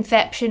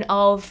conception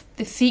of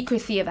the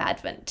secrecy of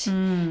Advent.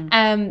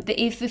 That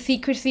is the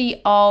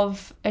secrecy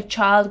of a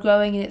child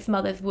growing in its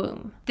mother's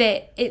womb.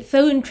 That it's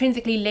so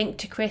intrinsically linked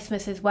to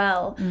Christmas as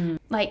well.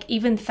 Like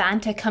even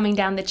Santa coming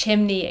down the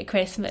chimney at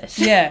Christmas.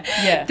 Yeah.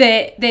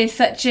 That there's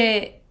such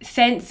a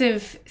sense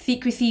of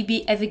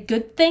secrecy as a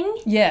good thing.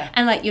 Yeah.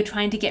 And like you're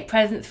trying to get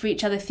presents for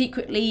each other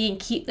secretly and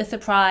keep the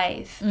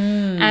surprise.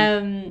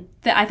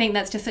 That I think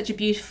that's just such a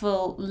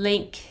beautiful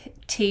link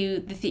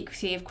to the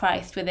secrecy of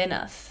Christ within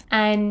us.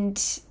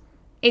 And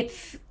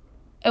it's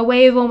a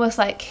way of almost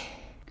like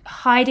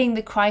hiding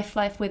the Christ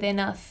life within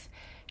us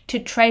to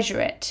treasure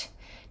it.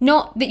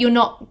 Not that you're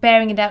not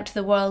bearing it out to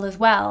the world as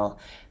well,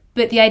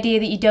 but the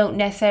idea that you don't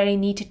necessarily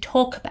need to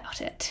talk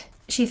about it.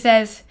 She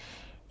says,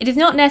 "It is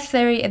not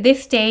necessary at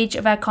this stage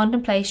of our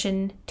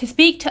contemplation to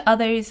speak to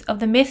others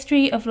of the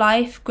mystery of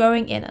life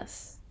growing in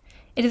us.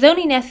 It is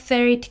only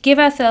necessary to give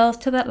ourselves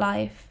to that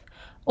life,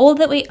 all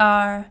that we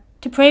are,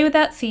 to pray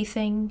without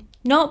ceasing,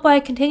 not by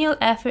a continual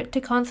effort to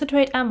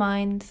concentrate our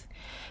minds,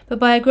 but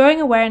by a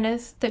growing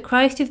awareness that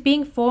Christ is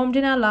being formed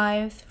in our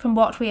lives from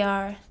what we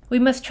are. We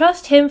must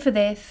trust him for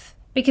this,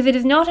 because it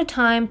is not a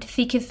time to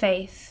seek his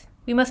face.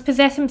 We must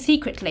possess him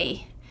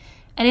secretly,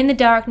 and in the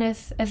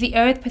darkness, as the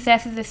earth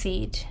possesses a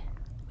seed.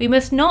 We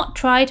must not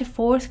try to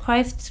force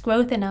Christ's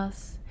growth in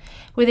us.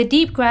 With a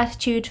deep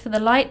gratitude for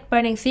the light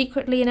burning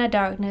secretly in our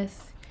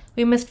darkness,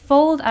 we must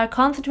fold our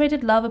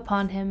concentrated love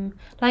upon him,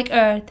 like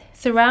earth,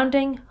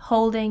 surrounding,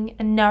 holding,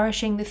 and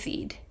nourishing the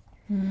seed."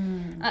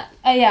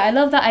 I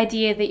love that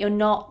idea that you're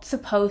not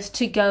supposed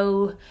to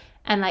go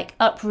and like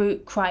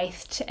uproot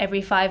Christ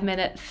every 5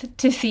 minutes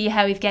to see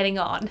how he's getting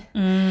on.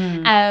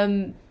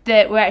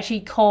 That we're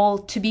actually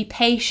called to be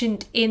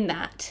patient in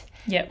that.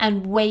 Yep.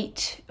 And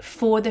wait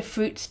for the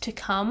fruits to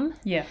come.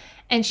 Yeah.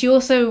 And she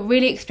also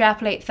really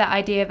extrapolates that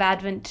idea of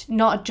Advent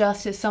not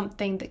just as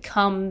something that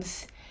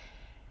comes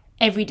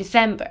every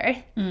December,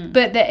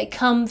 but that it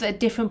comes at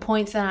different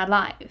points in our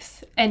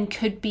lives and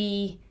could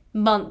be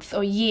months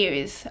or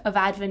years of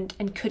Advent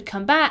and could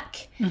come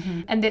back,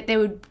 and that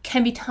there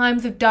can be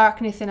times of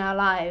darkness in our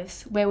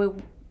lives where we're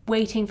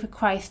waiting for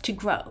Christ to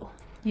grow.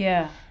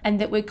 Yeah. And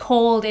that we're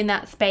called in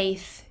that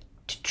space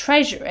to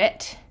treasure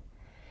it,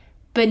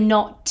 but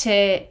not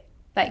to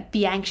like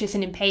be anxious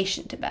and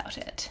impatient about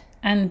it.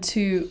 And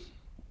to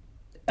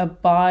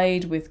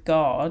abide with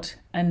God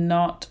and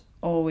not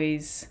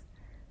always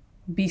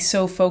be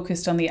so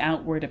focused on the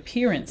outward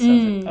appearance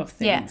of things.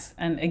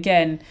 Yeah. And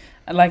again,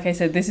 like I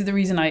said, this is the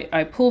reason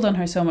I pulled on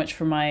her so much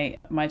for my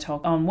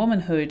talk on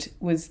womanhood,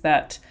 was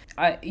that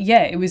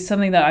it was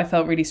something that I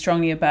felt really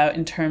strongly about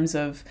in terms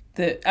of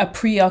a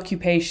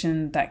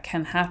preoccupation that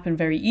can happen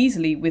very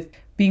easily with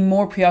being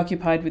more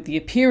preoccupied with the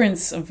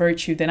appearance of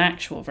virtue than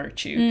actual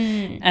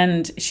virtue.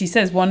 And she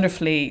says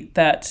wonderfully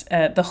that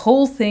the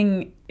whole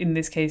thing, in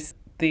this case,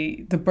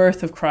 the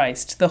birth of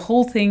Christ, the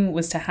whole thing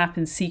was to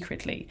happen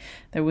secretly.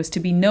 There was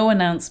to be no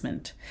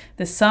announcement.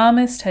 The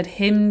psalmist had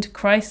hymned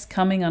Christ's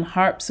coming on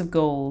harps of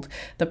gold.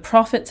 The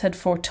prophets had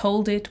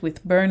foretold it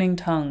with burning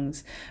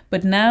tongues.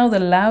 But now the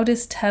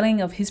loudest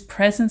telling of his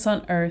presence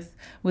on earth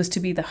was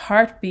to be the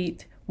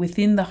heartbeat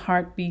within the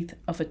heartbeat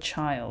of a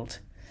child.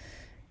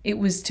 It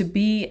was to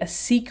be a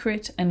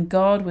secret, and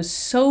God was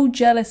so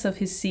jealous of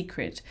his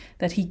secret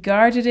that he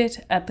guarded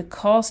it at the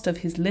cost of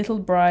his little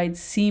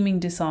bride's seeming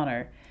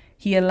dishonor.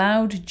 He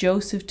allowed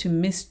Joseph to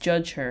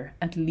misjudge her,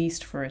 at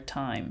least for a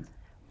time.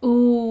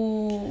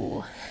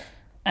 Ooh.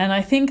 And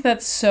I think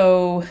that's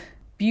so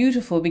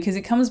beautiful, because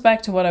it comes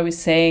back to what I was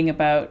saying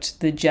about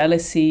the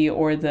jealousy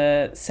or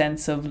the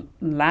sense of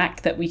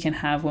lack that we can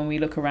have when we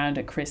look around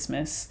at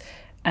Christmas,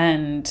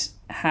 and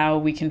how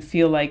we can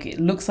feel like it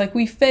looks like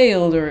we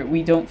failed, or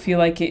we don't feel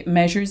like it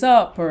measures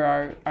up,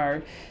 or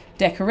our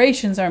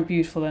decorations aren't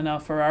beautiful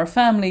enough, or our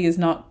family is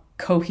not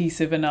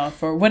cohesive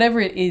enough, or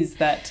whatever it is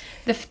that...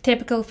 The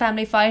typical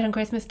family fight on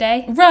Christmas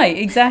Day. Right,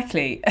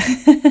 exactly.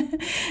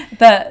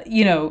 That,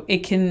 you know, it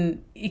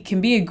can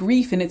be a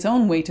grief in its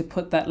own way to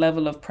put that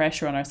level of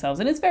pressure on ourselves.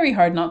 And it's very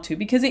hard not to,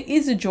 because it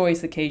is a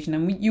joyous occasion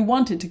and you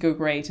want it to go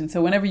great. And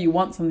so whenever you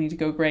want something to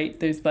go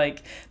great, there's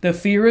like the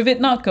fear of it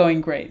not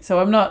going great. So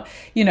I'm not,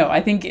 you know, I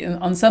think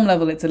on some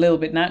level it's a little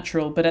bit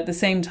natural, but at the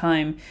same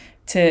time,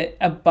 to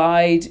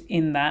abide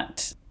in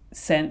that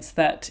sense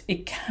that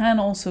it can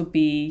also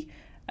be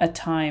a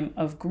time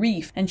of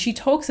grief. And she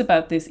talks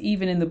about this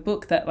even in the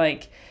book, that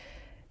like,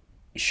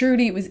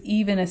 surely it was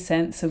even a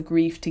sense of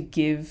grief to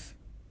give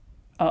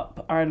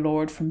up our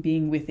Lord from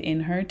being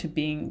within her to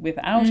being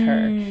without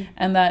her.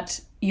 And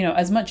that, you know,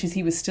 as much as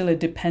he was still a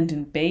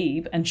dependent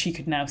babe and she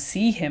could now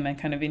see him and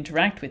kind of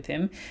interact with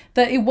him,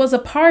 that it was a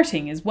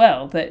parting as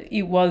well, that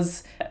it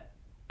was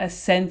a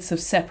sense of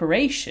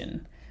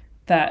separation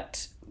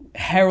that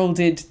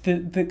heralded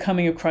the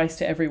coming of Christ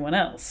to everyone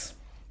else.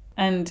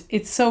 And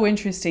it's so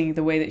interesting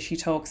the way that she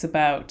talks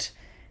about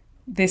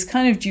this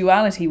kind of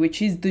duality,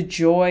 which is the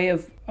joy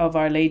of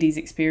Our Lady's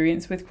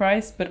experience with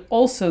Christ, but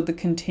also the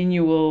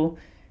continual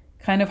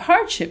kind of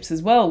hardships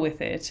as well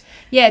with it.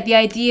 Yeah, the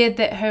idea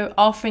that her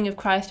offering of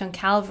Christ on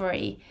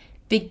Calvary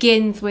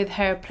begins with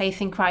her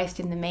placing Christ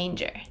in the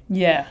manger.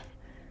 Yeah.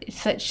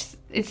 It's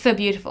so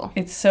beautiful.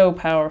 It's so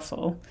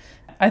powerful.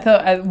 I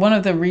thought one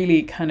of the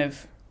really kind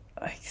of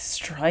like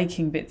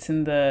striking bits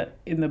in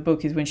the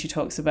book is when she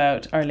talks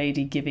about Our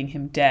Lady giving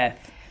him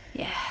death.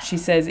 Yeah. She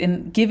says,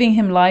 in giving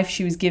him life,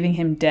 she was giving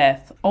him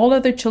death. All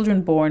other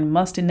children born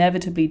must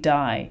inevitably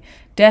die.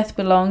 Death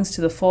belongs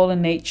to the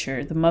fallen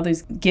nature. The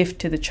mother's gift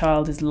to the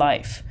child is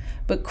life.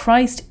 But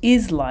Christ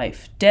is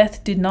life.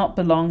 Death did not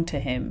belong to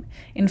him.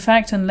 In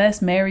fact,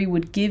 unless Mary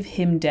would give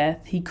him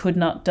death, he could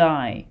not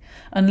die.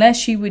 Unless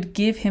she would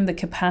give him the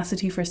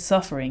capacity for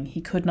suffering,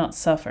 he could not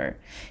suffer.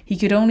 He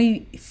could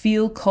only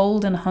feel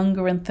cold and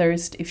hunger and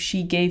thirst if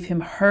she gave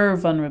him her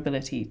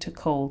vulnerability to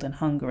cold and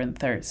hunger and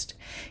thirst.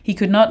 He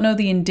could not know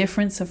the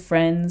indifference of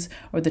friends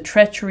or the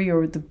treachery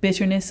or the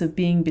bitterness of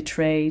being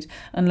betrayed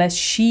unless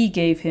she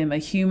gave him a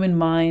human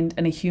mind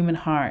and a human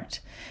heart.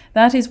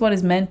 That is what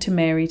is meant to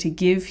Mary to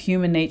give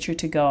human nature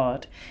to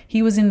God.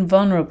 He was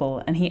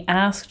invulnerable, and he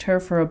asked her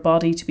for a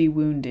body to be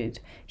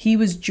wounded. He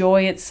was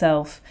joy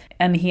itself,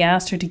 and he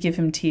asked her to give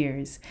him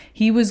tears.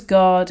 He was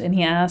God, and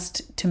he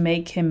asked to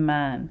make him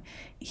man.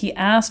 He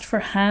asked for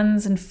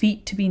hands and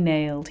feet to be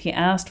nailed. He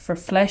asked for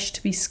flesh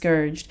to be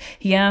scourged.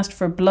 He asked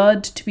for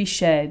blood to be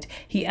shed.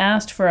 He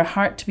asked for a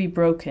heart to be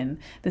broken.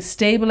 The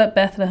stable at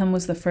Bethlehem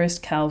was the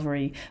first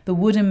Calvary, the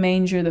wooden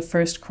manger the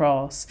first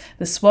cross.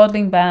 The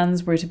swaddling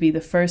bands were to be the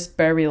first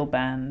burial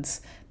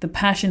bands. The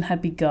passion had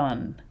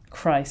begun.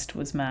 Christ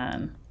was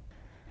man.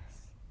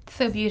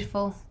 So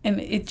beautiful.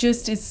 And it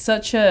just is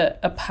such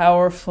a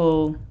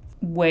powerful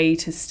way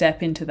to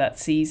step into that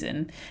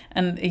season.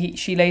 And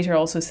she later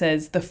also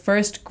says the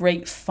first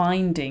great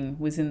finding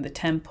was in the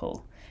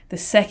temple. The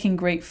second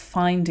great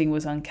finding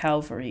was on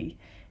Calvary.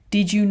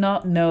 Did you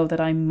not know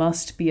that I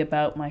must be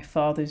about my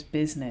Father's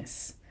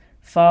business?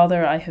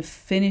 Father, I have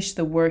finished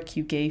the work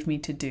you gave me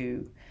to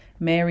do.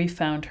 Mary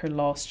found her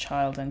lost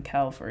child on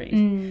Calvary.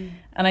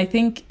 And I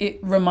think it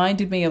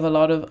reminded me of a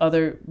lot of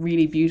other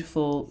really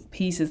beautiful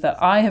pieces that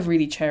I have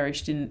really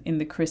cherished in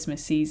the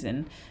Christmas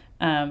season.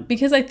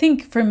 Because I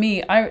think for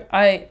me,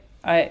 I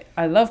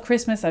love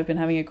Christmas. I've been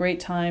having a great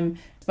time,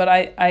 but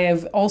I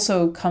have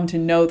also come to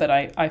know that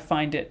I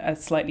find it a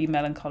slightly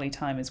melancholy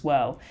time as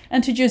well.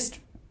 And to just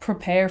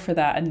prepare for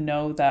that and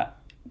know that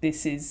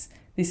this is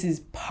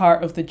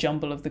part of the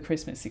jumble of the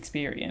Christmas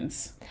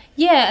experience.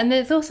 Yeah, and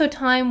there's also a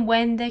time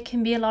when there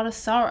can be a lot of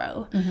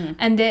sorrow,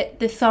 and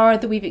the sorrow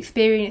that we've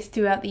experienced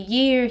throughout the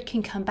year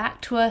can come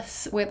back to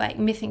us with like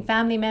missing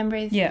family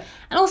members. Yeah.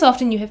 And also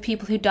often you have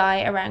people who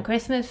die around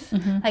Christmas.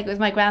 Like it was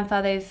my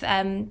grandfather's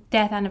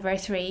death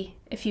anniversary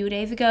a few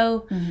days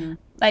ago.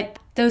 Like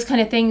those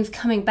kind of things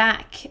coming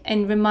back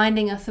and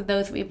reminding us of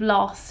those that we've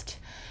lost.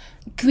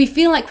 Because we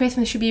feel like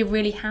Christmas should be a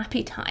really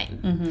happy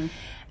time.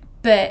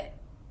 But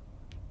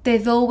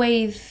there's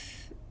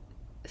always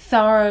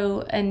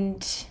sorrow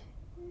and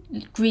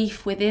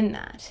grief within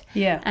that.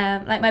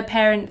 Yeah. Like my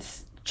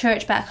parents'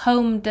 church back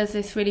home does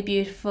this really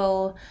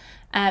beautiful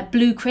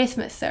Blue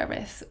Christmas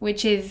service,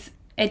 which is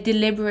a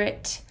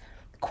deliberate,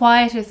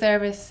 quieter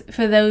service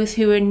for those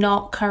who are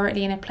not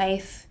currently in a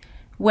place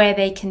where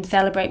they can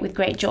celebrate with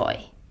great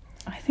joy.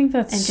 I think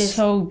that's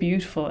so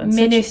beautiful. And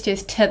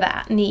ministers to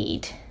that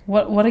need.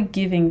 What a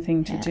giving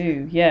thing to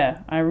do. Yeah,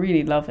 I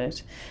really love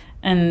it.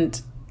 And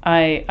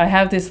I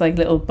have this like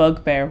little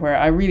bugbear where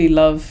I really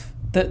love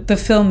the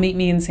film Meet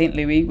Me in St.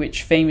 Louis,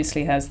 which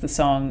famously has the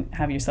song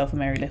Have Yourself a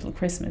Merry Little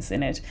Christmas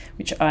in it,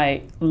 which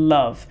I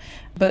love.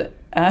 But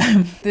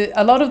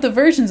a lot of the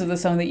versions of the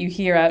song that you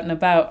hear out and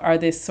about are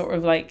this sort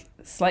of like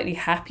slightly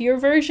happier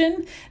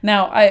version.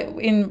 Now,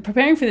 in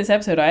preparing for this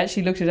episode, I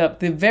actually looked it up.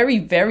 The very,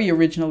 very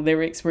original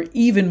lyrics were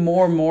even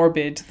more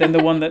morbid than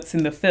the one that's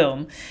in the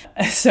film.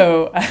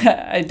 So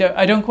I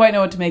don't quite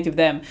know what to make of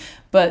them.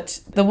 But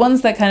the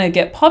ones that kind of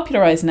get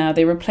popularized now,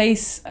 they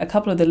replace a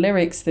couple of the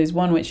lyrics. There's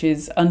one which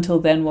is, until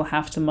then we'll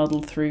have to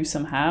muddle through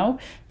somehow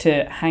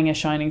to hang a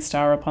shining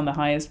star upon the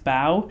highest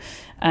bough.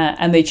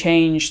 And they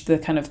change the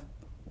kind of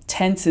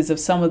tenses of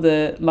some of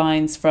the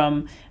lines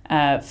from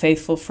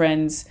Faithful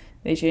Friends.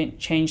 They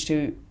change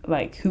to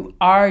like, who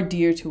are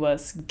dear to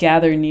us,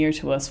 gather near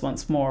to us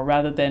once more,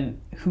 rather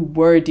than who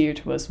were dear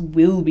to us,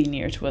 will be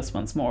near to us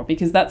once more.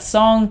 Because that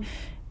song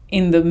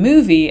in the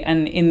movie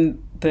and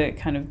in the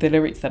kind of the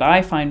lyrics that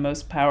I find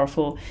most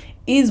powerful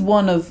is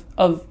one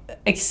of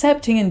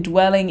accepting and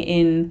dwelling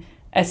in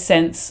a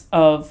sense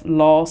of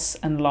loss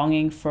and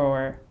longing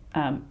for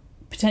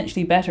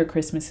potentially better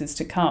Christmases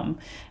to come.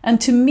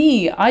 And to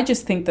me, I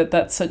just think that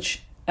that's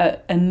such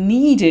a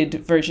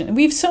needed version.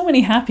 We have so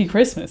many happy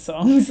Christmas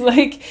songs.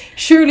 Like,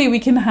 surely we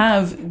can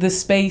have the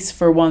space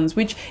for ones,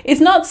 which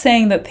is not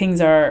saying that things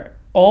are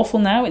awful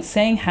now. It's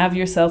saying have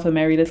yourself a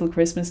merry little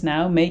Christmas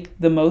now. Make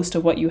the most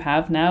of what you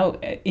have now.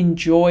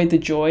 Enjoy the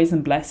joys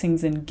and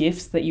blessings and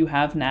gifts that you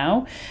have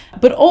now.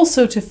 But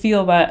also to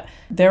feel that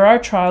there are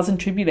trials and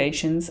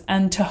tribulations,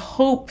 and to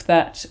hope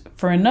that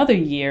for another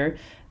year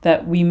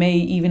that we may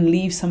even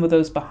leave some of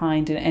those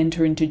behind and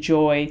enter into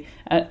joy,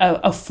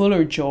 a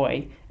fuller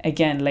joy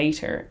again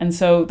later. And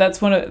so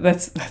that's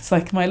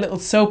like my little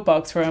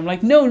soapbox where I'm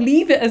like, no,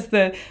 leave it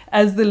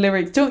as the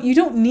lyrics. You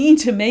don't need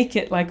to make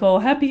it like all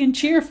happy and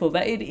cheerful.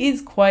 That it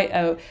is quite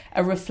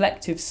a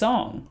reflective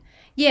song.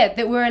 Yeah,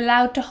 that we're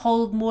allowed to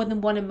hold more than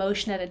one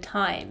emotion at a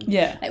time.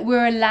 Yeah. Like,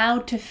 we're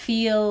allowed to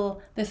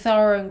feel the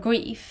sorrow and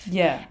grief.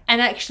 Yeah.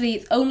 And actually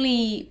it's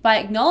only by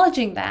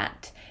acknowledging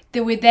that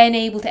we're then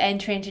able to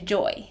enter into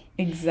joy.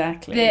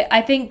 Exactly.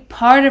 I think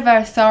part of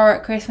our sorrow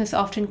at Christmas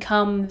often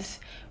comes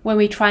when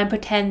we try and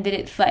pretend that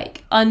it's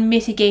like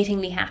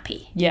unmitigatingly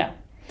happy. Yeah.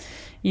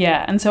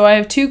 Yeah. And so I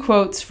have two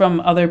quotes from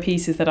other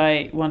pieces that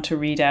I want to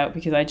read out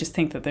because I just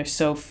think that they're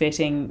so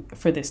fitting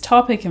for this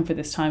topic and for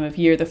this time of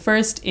year. The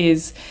first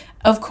is,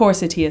 of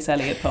course, a T.S.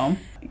 Eliot poem,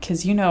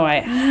 because I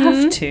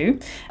have to.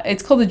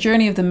 It's called The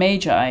Journey of the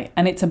Magi,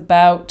 and it's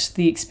about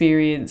the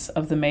experience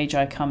of the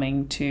Magi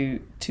coming to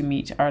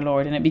meet our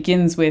Lord. And it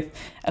begins with,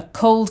 a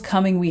cold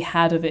coming we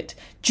had of it,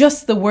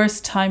 just the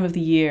worst time of the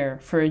year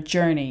for a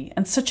journey,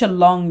 and such a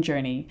long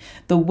journey,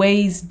 the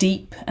ways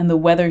deep and the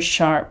weather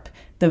sharp,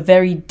 the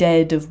very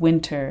dead of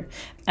winter,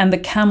 and the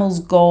camels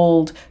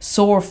galled,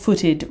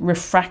 sore-footed,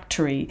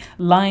 refractory,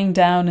 lying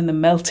down in the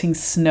melting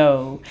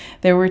snow.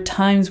 There were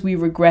times we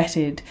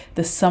regretted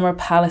the summer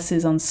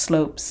palaces on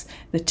slopes,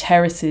 the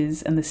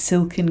terraces, and the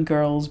silken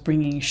girls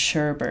bringing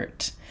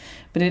sherbet.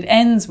 But it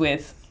ends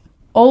with,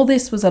 all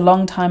this was a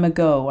long time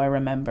ago, I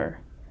remember,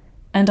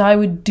 and I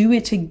would do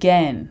it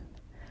again.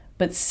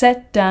 But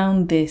set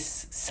down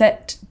this.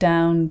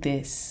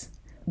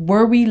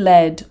 Were we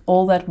led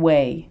all that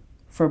way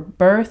for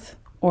birth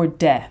or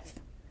death?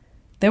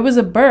 There was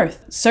a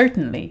birth,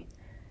 certainly.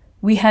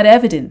 We had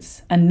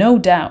evidence and no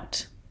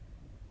doubt.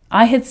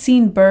 I had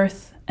seen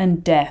birth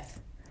and death,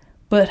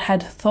 but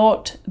had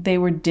thought they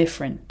were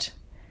different.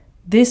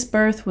 This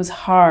birth was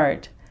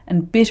hard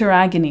and bitter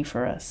agony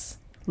for us,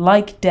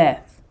 like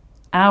death,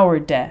 our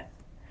death.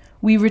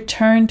 We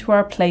returned to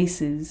our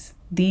places,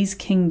 these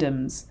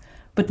kingdoms,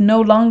 but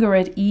no longer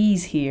at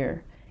ease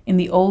here, in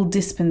the old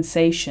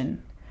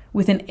dispensation,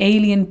 with an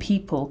alien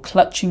people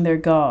clutching their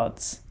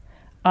gods.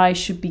 I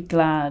should be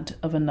glad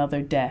of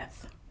another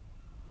death.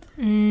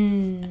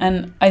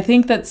 And I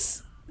think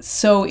that's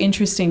so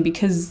interesting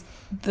because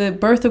the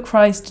birth of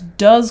Christ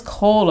does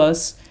call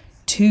us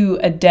to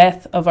a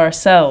death of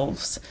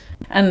ourselves.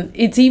 And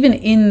it's even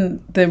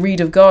in the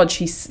Read of God,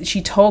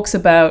 she talks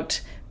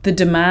about the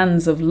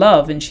demands of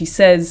love, and she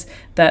says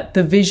that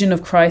the vision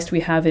of Christ we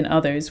have in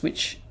others,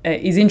 which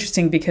is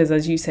interesting because,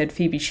 as you said,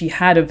 Phoebe, she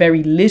had a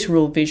very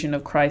literal vision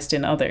of Christ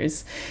in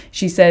others.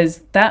 She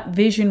says that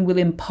vision will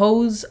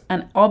impose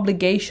an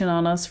obligation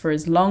on us for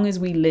as long as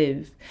we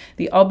live,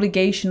 the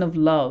obligation of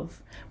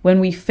love. When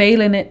we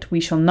fail in it,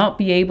 we shall not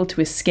be able to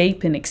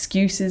escape in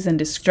excuses and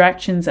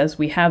distractions as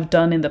we have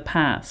done in the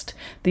past.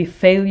 The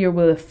failure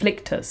will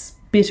afflict us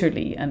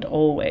bitterly and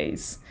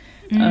always.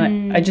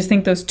 I just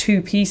think those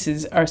two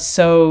pieces are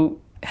so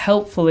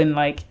helpful in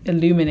like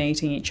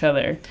illuminating each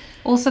other.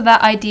 Also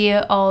that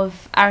idea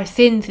of our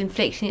sins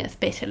inflicting us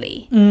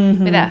bitterly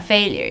with our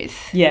failures.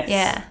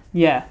 Yes.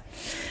 Yeah.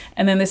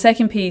 And then the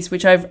second piece,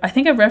 which I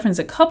think I've referenced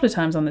a couple of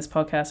times on this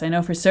podcast. I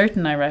know for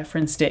certain I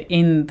referenced it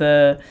in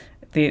that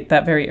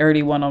very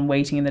early one on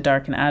Waiting in the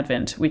Dark and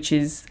Advent, which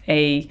is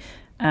a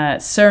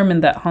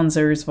sermon that Hans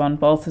Urs von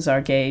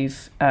Balthasar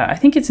gave. I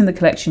think it's in the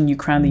collection You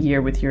Crown the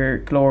Year with Your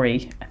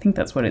Glory. I think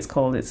that's what it's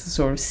called. It's a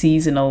sort of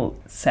seasonal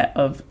set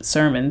of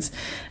sermons.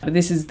 But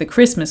this is the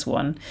Christmas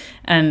one.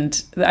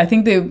 And I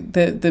think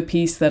the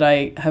piece that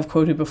I have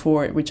quoted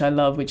before, which I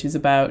love, which is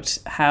about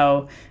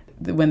how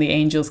when the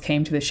angels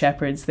came to the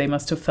shepherds, they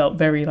must have felt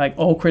very like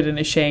awkward and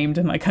ashamed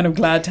and like kind of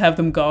glad to have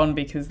them gone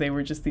because they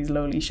were just these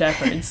lowly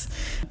shepherds.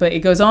 But it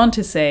goes on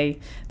to say,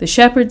 the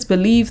shepherds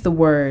believe the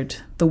word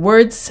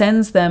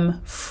sends them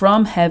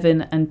from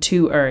heaven and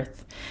to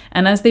earth.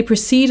 And as they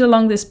proceed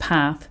along this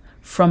path,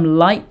 from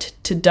light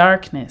to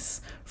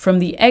darkness, from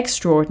the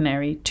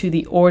extraordinary to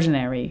the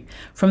ordinary,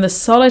 from the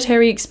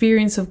solitary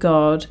experience of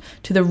God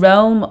to the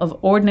realm of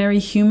ordinary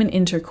human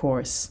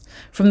intercourse,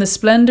 from the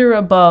splendor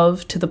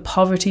above to the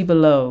poverty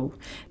below,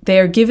 they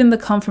are given the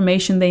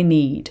confirmation they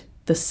need.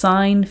 The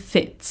sign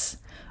fits.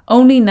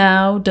 Only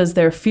now does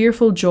their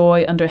fearful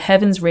joy under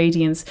heaven's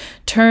radiance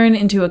turn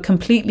into a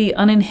completely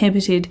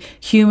uninhibited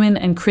human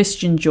and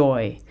Christian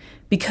joy,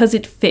 because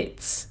it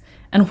fits.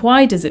 And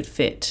why does it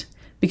fit?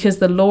 because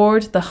the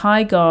Lord, the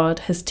high God,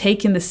 has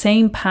taken the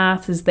same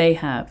path as they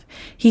have.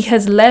 He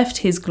has left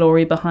his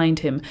glory behind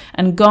him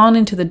and gone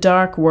into the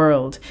dark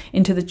world,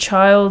 into the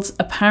child's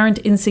apparent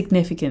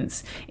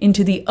insignificance,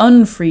 into the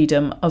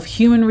unfreedom of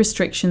human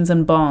restrictions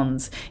and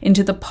bonds,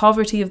 into the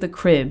poverty of the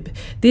crib.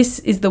 This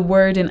is the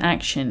word in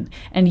action,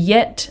 and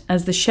yet,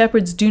 as the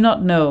shepherds do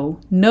not know,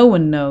 no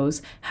one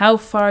knows, how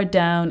far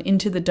down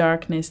into the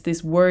darkness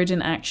this word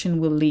in action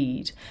will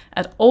lead.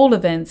 At all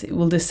events, it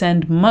will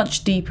descend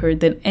much deeper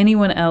than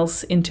anyone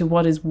else into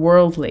what is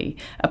worldly,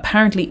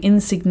 apparently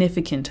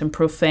insignificant and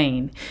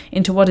profane,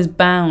 into what is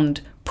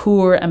bound,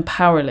 poor and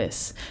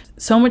powerless,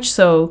 so much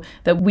so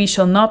that we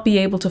shall not be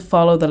able to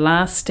follow the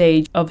last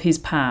stage of his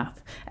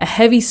path. A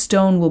heavy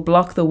stone will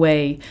block the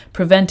way,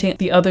 preventing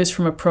the others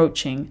from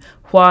approaching,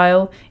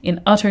 while,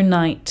 in utter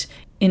night,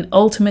 in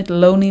ultimate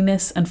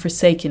loneliness and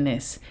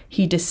forsakenness,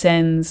 he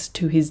descends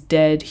to his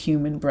dead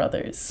human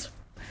brothers.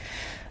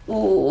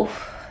 Ooh.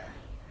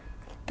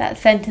 That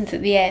sentence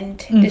at the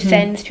end,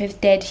 descends to his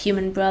dead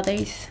human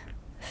brothers.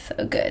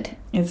 So good.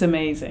 It's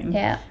amazing.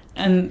 Yeah.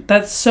 And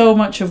that's so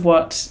much of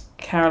what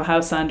Carol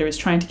Houselander is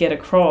trying to get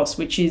across,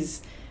 which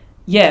is,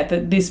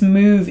 that this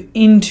move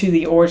into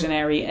the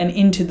ordinary and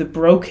into the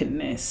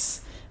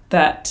brokenness,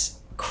 that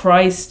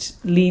Christ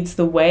leads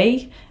the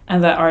way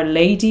and that Our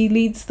Lady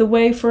leads the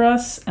way for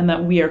us and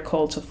that we are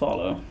called to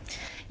follow.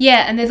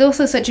 Yeah, and there's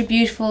also such a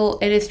beautiful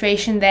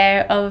illustration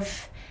there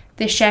of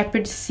the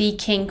shepherds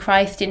seeking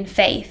Christ in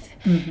faith.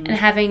 And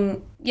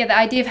having, the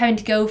idea of having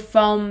to go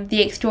from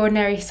the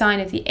extraordinary sign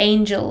of the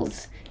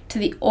angels to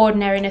the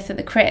ordinariness of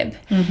the crib.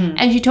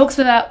 And she talks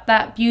about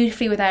that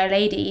beautifully with Our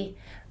Lady,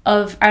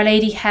 of Our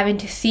Lady having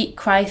to seek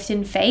Christ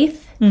in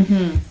faith.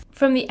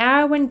 From the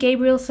hour when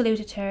Gabriel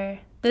saluted her,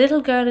 the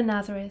little girl in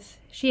Nazareth,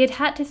 she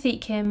had to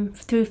seek him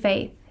through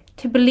faith,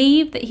 to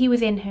believe that he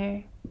was in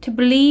her, to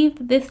believe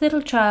that this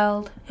little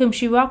child, whom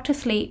she rocked to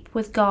sleep,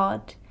 was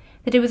God,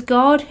 that it was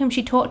God whom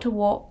she taught to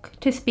walk,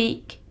 to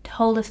speak, to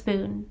hold a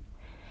spoon.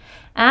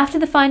 After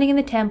the finding in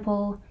the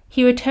temple,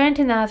 he returned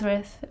to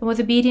Nazareth and was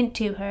obedient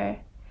to her.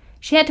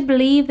 She had to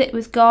believe that it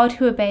was God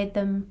who obeyed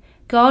them,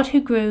 God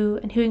who grew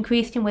and who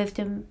increased in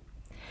wisdom.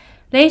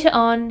 Later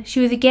on, she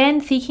was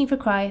again seeking for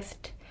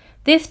Christ,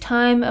 this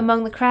time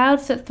among the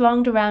crowds that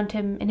thronged around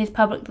him in his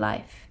public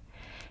life.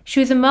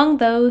 She was among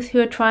those who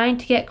are trying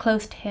to get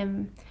close to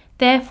him.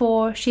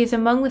 Therefore, she is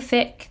among the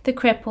sick, the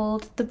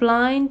crippled, the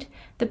blind,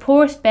 the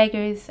poorest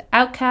beggars,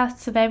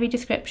 outcasts of every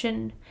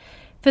description.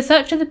 For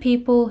such are the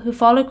people who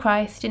follow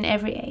Christ in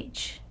every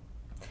age.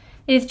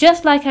 It is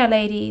just like Our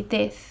Lady,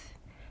 this.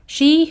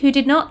 She who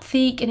did not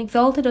seek an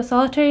exalted or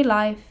solitary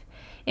life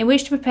in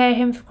which to prepare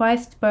him for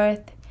Christ's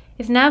birth,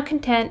 is now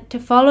content to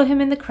follow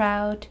him in the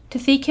crowd, to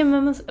seek him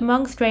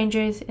among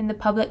strangers in the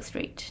public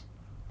street.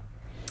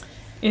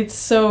 It's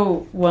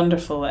so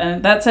wonderful.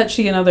 And that's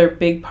actually another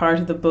big part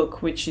of the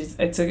book, which is,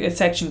 it's a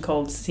section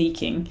called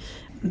Seeking,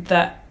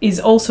 that is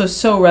also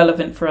so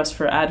relevant for us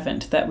for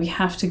Advent, that we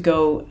have to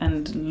go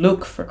and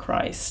look for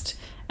Christ.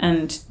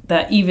 And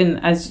that even,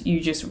 as you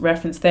just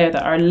referenced there,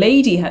 that Our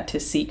Lady had to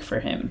seek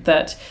for him,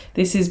 that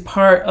this is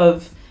part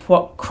of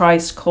what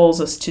Christ calls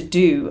us to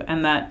do,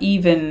 and that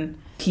even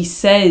he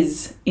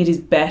says, it is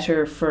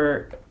better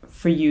for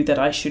you that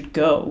I should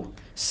go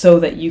so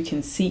that you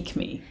can seek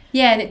me.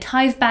 Yeah, and it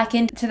ties back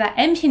into that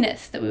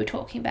emptiness that we were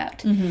talking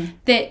about.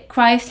 That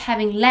Christ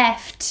having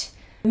left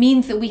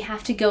means that we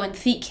have to go and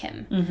seek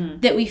him.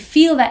 That we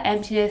feel that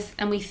emptiness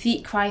and we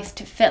seek Christ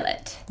to fill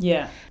it.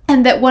 Yeah.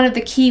 And that one of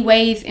the key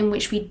ways in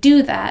which we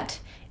do that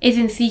is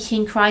in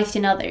seeking Christ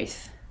in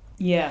others.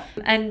 Yeah.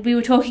 And we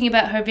were talking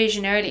about her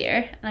vision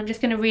earlier, and I'm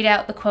just going to read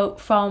out the quote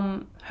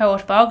from her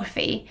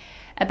autobiography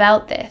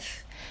about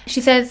this.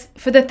 She says,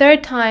 "For the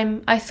third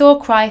time, I saw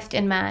Christ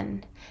in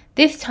man.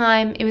 This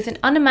time, it was an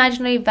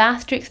unimaginably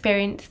vaster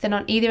experience than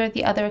on either of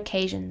the other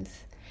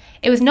occasions.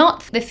 It was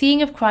not the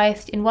seeing of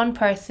Christ in one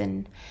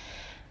person.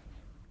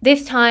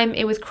 This time,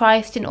 it was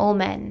Christ in all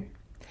men.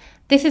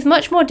 This is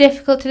much more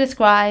difficult to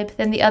describe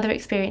than the other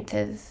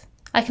experiences.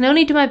 I can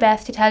only do my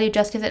best to tell you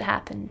just as it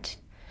happened.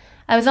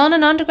 I was on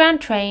an underground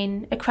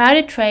train, a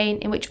crowded train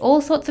in which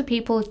all sorts of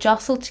people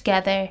jostled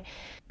together,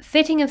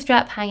 sitting and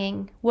strap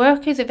hanging,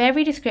 workers of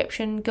every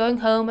description going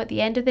home at the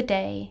end of the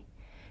day.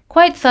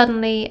 Quite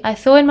suddenly, I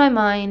saw in my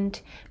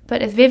mind,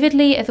 but as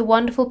vividly as a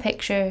wonderful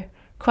picture,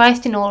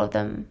 Christ in all of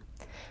them.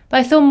 But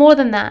I saw more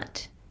than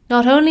that.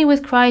 Not only was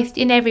Christ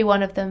in every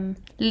one of them,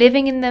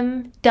 living in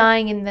them,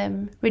 dying in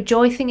them,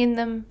 rejoicing in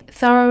them,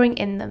 sorrowing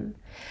in them,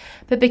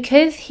 but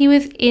because he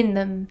was in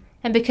them,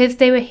 and because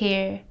they were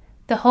here,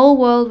 the whole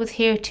world was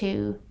here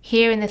too,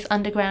 here in this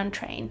underground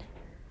train."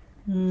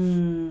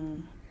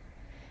 And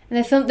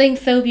there's something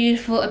so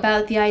beautiful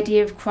about the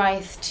idea of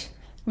Christ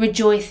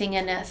rejoicing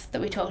in us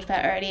that we talked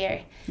about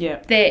earlier. Yeah.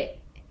 That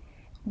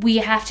we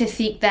have to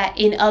seek that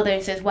in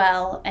others as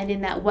well, and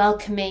in that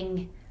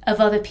welcoming of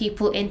other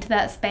people into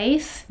that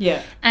space.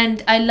 Yeah.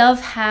 And I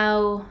love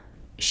how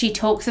she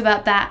talks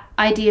about that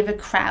idea of a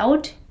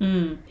crowd.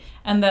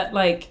 And that,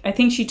 like, I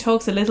think she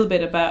talks a little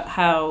bit about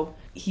how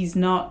he's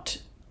not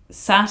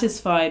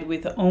satisfied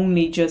with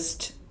only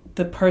just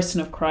the person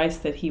of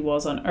Christ that he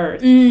was on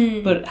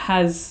earth, but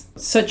has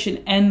such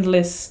an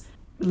endless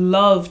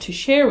love to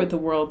share with the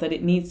world that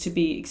it needs to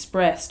be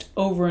expressed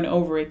over and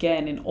over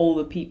again in all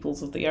the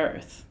peoples of the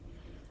earth.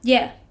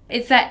 Yeah,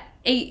 it's that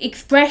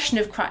expression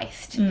of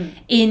Christ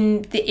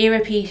in the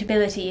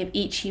irrepeatability of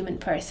each human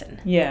person.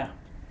 Yeah,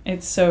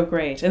 it's so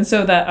great. And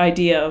so that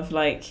idea of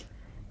like,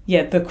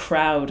 yeah, the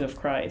crowd of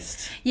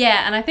Christ.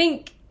 Yeah, and I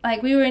think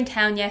like we were in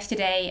town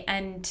yesterday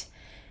and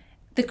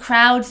the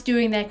crowd's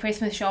doing their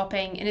Christmas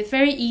shopping, and it's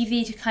very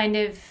easy to kind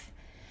of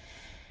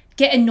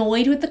get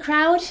annoyed with the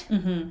crowd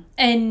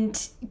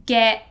and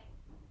get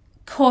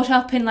caught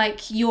up in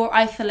like your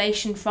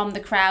isolation from the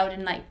crowd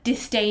and like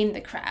disdain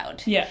the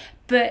crowd. Yeah.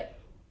 But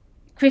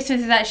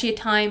Christmas is actually a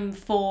time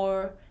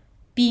for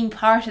being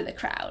part of the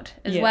crowd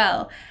as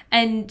well.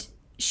 And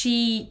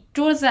she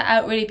draws that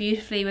out really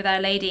beautifully with Our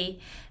Lady.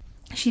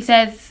 She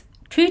says,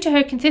 true to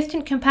her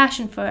consistent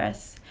compassion for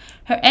us,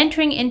 her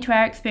entering into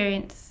our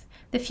experience,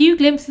 the few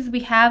glimpses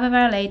we have of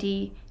Our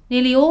Lady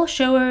nearly all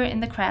show her in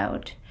the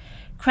crowd,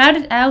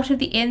 crowded out of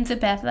the inns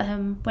of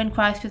Bethlehem when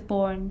Christ was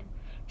born,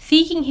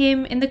 seeking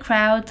him in the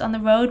crowds on the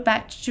road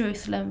back to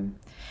Jerusalem,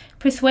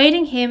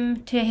 persuading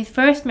him to his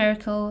first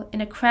miracle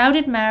in a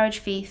crowded marriage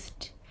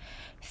feast,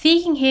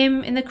 seeking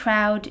him in the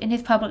crowd in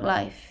his public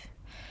life.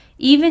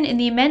 Even in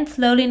the immense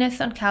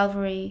lowliness on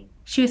Calvary,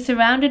 she was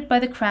surrounded by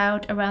the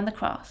crowd around the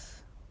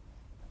cross.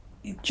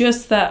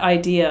 Just that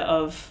idea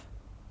of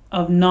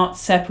not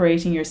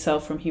separating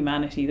yourself from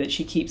humanity that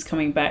she keeps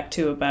coming back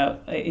to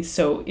about is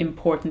so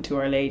important to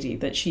Our Lady,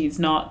 that she's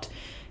not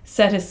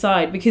set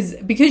aside, because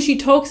she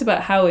talks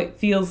about how it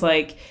feels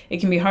like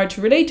it can be hard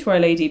to relate to Our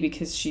Lady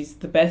because she's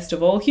the best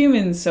of all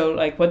humans, so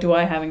like what do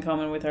I have in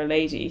common with Our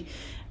Lady?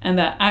 And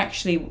that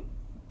actually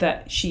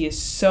that she is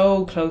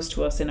so close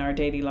to us in our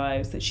daily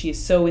lives, that she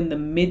is so in the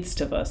midst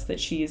of us, that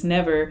she is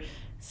never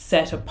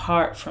set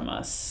apart from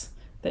us,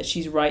 that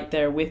she's right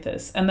there with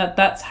us, and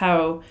that's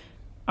how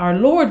our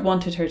Lord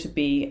wanted her to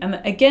be. And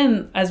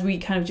again, as we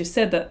kind of just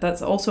said,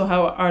 that's also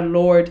how our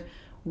Lord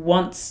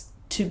wants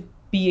to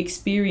be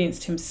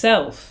experienced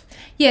himself.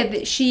 Yeah,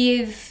 that she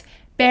is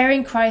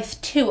bearing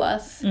Christ to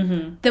us,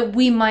 that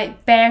we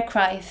might bear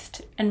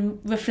Christ and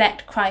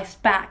reflect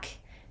Christ back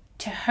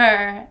to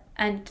her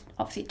and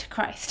obviously to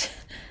Christ.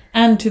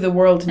 And to the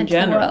world in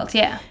general. To the world,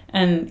 yeah.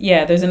 And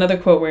yeah, there's another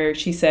quote where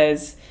she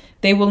says,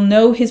 they will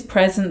know his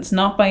presence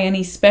not by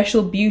any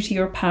special beauty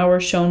or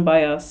power shown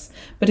by us,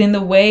 but in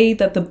the way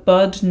that the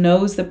bud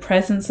knows the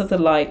presence of the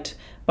light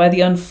by the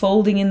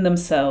unfolding in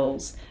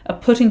themselves, a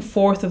putting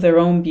forth of their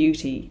own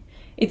beauty.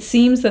 It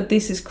seems that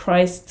this is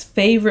Christ's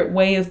favourite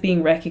way of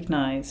being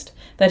recognised,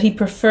 that he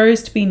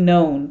prefers to be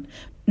known,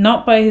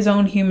 not by his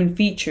own human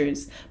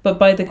features, but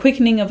by the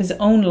quickening of his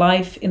own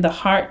life in the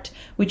heart,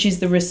 which is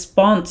the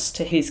response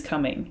to his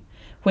coming.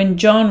 When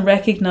John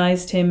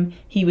recognized him,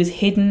 he was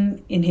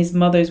hidden in his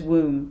mother's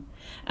womb.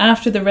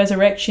 After the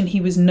resurrection, he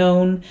was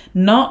known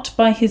not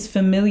by his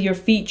familiar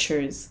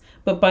features,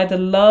 but by the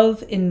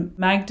love in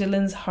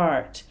Magdalene's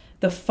heart,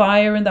 the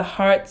fire in the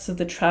hearts of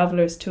the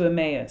travellers to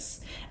Emmaus,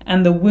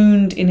 and the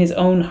wound in his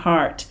own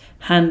heart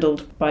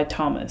handled by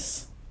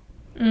Thomas.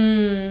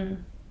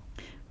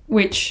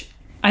 Which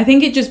I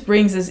think it just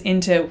brings us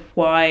into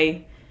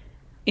why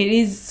it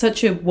is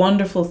such a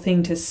wonderful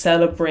thing to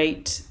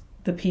celebrate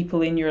the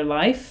people in your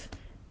life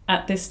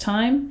at this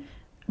time,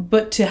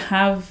 but to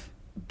have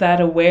that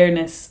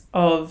awareness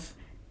of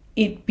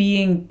it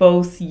being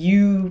both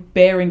you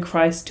bearing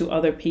Christ to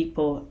other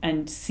people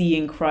and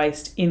seeing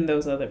Christ in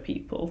those other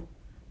people.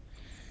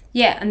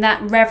 Yeah, and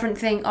that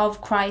reverencing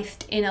of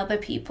Christ in other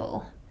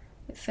people.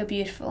 It's so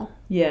beautiful.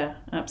 Yeah,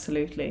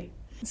 absolutely.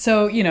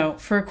 So, you know,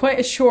 for quite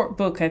a short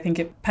book, I think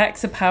it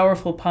packs a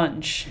powerful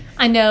punch.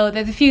 I know,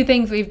 there's a few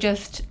things we've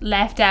just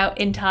left out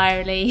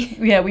entirely.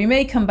 Yeah, we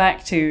may come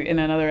back to in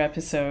another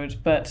episode,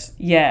 but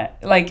yeah,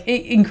 like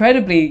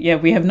incredibly, yeah,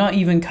 we have not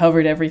even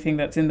covered everything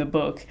that's in the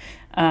book.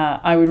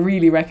 I would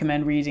really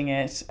recommend reading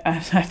it.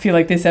 And I feel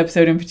like this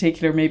episode in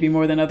particular, maybe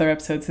more than other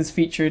episodes, has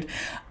featured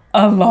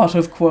a lot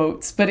of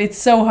quotes, but it's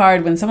so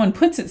hard when someone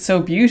puts it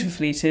so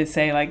beautifully to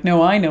say like,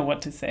 no, I know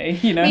what to say,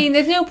 you know. I mean,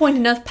 there's no point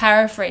in us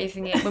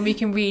paraphrasing it when we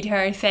can read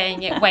her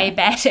saying it way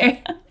better.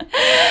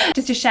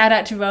 Just a shout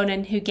out to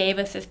Ronan, who gave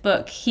us this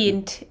book. He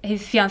and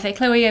his fiancée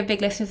Chloe are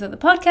big listeners of the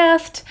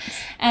podcast.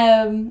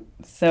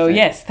 So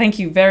yes, thank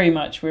you very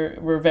much.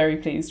 We're very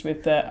pleased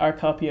with our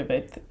copy of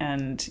it,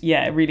 and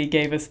yeah, it really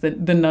gave us the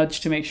nudge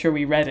to make sure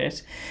we read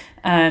it.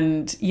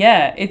 And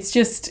yeah, it's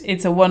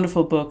a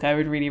wonderful book. I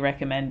would really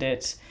recommend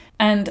it.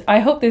 And I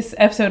hope this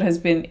episode has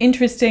been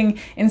interesting.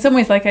 In some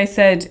ways, like I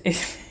said,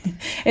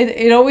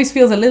 it always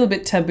feels a little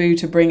bit taboo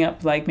to bring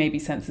up like maybe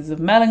senses of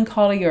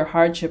melancholy or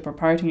hardship or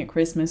parting at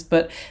Christmas,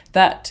 but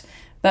that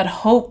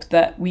hope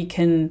that we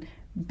can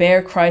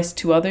bear Christ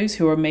to others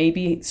who are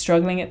maybe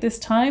struggling at this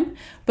time,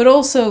 but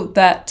also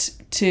that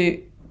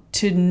to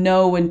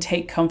know and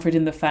take comfort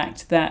in the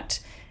fact that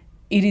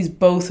it is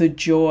both a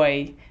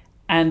joy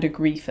and a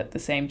grief at the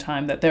same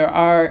time, that there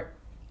are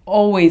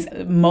always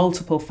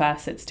multiple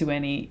facets to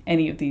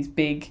any of these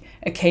big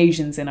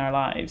occasions in our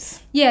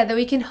lives. Yeah, that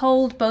we can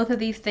hold both of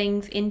these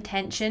things in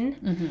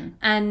tension,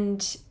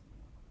 and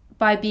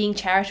by being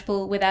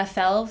charitable with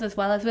ourselves as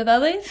well as with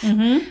others,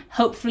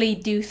 hopefully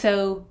do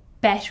so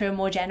better and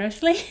more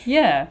generously.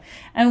 Yeah.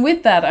 And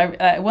with that,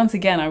 I once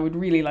again, I would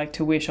really like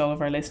to wish all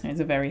of our listeners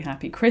a very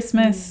happy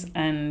Christmas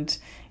and,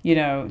 you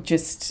know,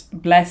 just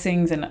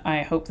blessings. And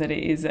I hope that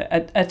it is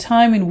a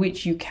time in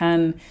which you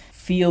can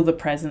feel the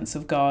presence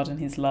of God and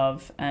his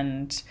love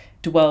and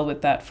dwell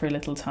with that for a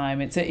little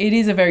time. It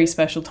is a very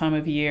special time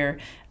of year,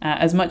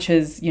 as much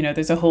as, you know,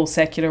 there's a whole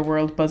secular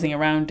world buzzing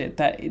around it,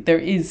 that there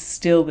is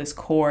still this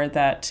core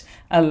that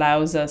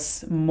allows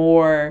us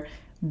more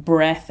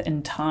breath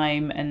and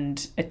time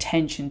and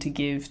attention to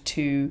give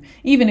to,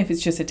 even if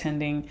it's just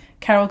attending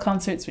carol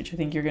concerts, which I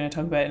think you're going to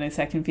talk about in a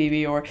second,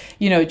 Phoebe, or,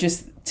 you know,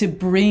 just to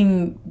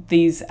bring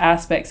these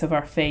aspects of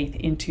our faith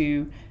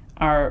into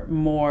our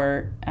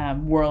more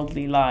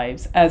worldly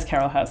lives, as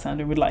Carol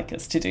Houselander would like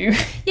us to do.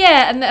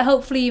 Yeah, and that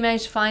hopefully you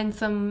manage to find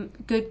some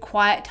good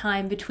quiet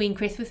time between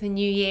Christmas and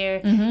New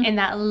Year in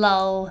that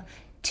lull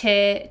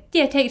to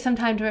take some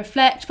time to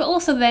reflect, but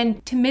also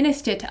then to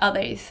minister to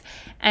others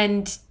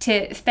and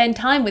to spend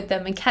time with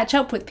them and catch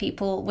up with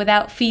people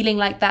without feeling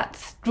like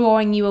that's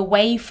drawing you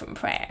away from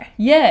prayer.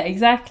 Yeah,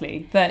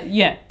 exactly. That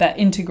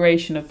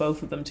integration of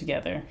both of them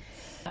together.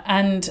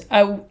 And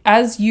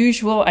as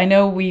usual, I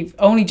know we've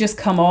only just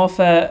come off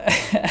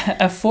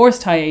a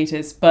forced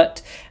hiatus,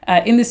 but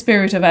in the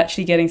spirit of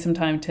actually getting some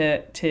time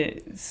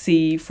to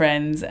see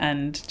friends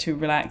and to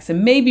relax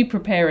and maybe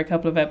prepare a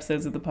couple of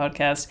episodes of the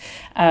podcast,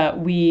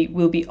 we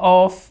will be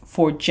off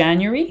for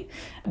January.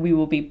 We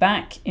will be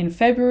back in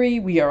February.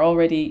 We are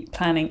already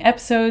planning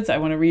episodes. I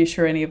want to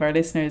reassure any of our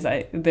listeners.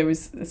 There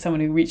was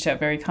someone who reached out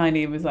very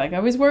kindly and was like, I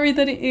was worried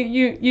that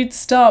you'd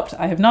stopped.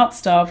 I have not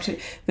stopped.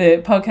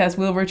 The podcast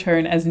will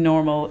return as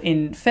normal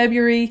in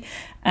February.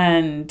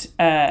 And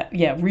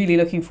really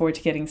looking forward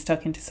to getting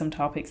stuck into some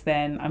topics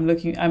then.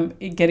 I'm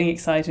getting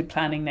excited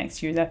planning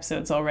next year's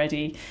episodes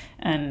already.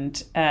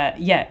 And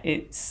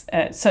it's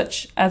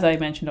such, as I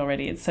mentioned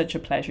already, it's such a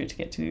pleasure to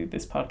get to do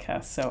this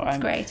podcast. So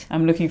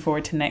I'm looking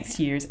forward to next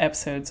year's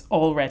episodes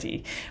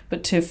already.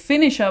 But to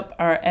finish up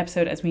our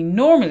episode as we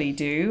normally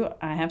do,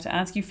 I have to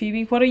ask you,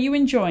 Phoebe, what are you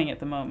enjoying at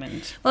the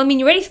moment? Well, I mean,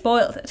 you already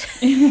spoiled it.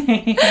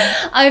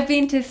 I've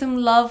been to some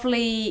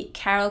lovely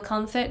carol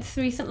concerts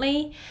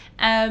recently.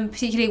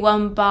 Particularly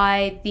one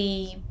by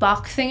the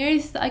Bach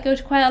singers that I go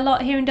to quite a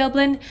lot here in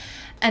Dublin,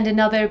 and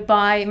another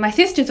by my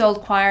sister's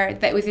old choir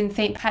that was in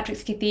St.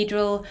 Patrick's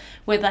Cathedral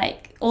with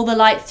like all the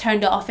lights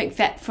turned off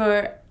except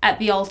for at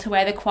the altar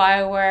where the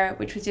choir were,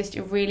 which was just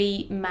a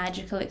really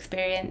magical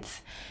experience.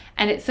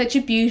 And it's such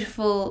a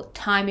beautiful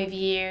time of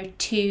year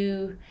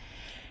to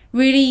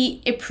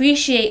really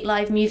appreciate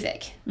live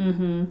music.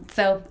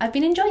 So I've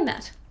been enjoying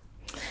that.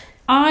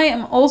 I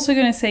am also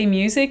going to say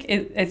music.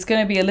 It's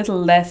going to be a little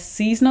less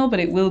seasonal,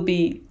 but it will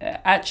be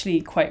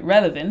actually quite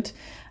relevant.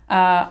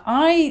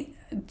 To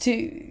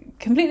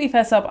completely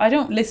fess up, I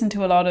don't listen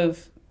to a lot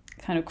of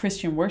kind of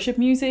Christian worship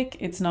music.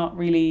 It's not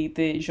really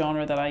the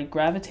genre that I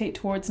gravitate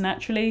towards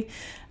naturally.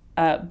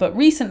 But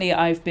recently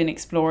I've been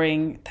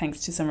exploring,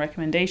 thanks to some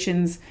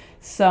recommendations,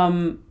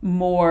 some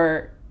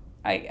more...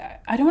 I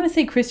don't want to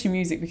say Christian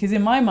music because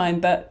in my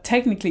mind that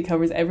technically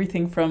covers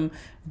everything from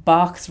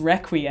Bach's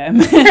Requiem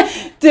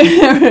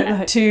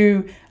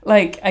to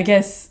like, I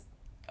guess,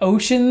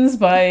 Oceans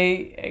by,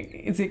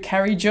 is it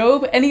Carrie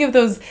Job? Any of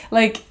those,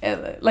 like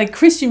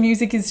Christian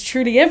music is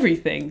truly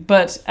everything,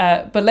 but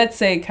let's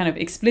say kind of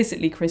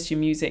explicitly Christian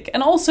music,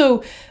 and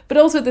also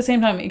at the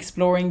same time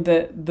exploring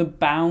the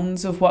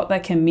bounds of what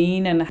that can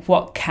mean and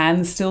what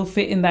can still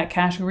fit in that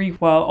category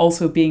while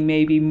also being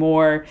maybe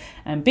more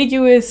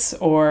ambiguous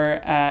or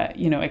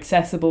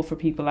accessible for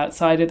people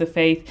outside of the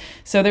faith.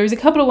 So there's a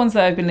couple of ones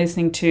that I've been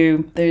listening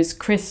to. There's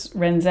Chris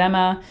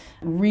Renzema.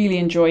 Really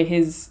enjoy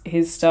his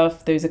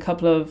stuff. There's a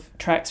couple of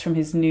tracks from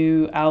his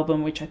new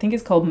album, which I think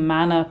is called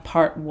Manna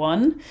Part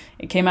 1.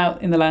 It came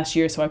out in the last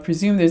year, so I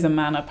presume there's a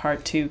Manna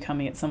Part 2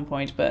 coming at some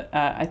point. But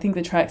I think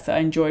the tracks that I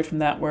enjoyed from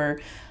that were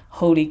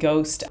Holy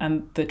Ghost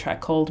and the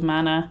track called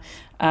Manna.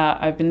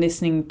 I've been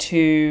listening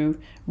to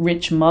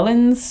Rich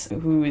Mullins,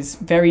 who is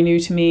very new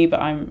to me, but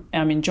I'm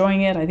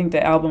enjoying it. I think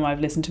the album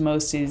I've listened to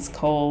most is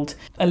called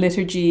A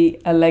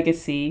Liturgy, A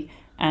Legacy,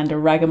 and A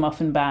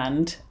Ragamuffin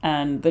Band,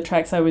 and the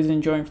tracks I was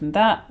enjoying from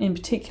that in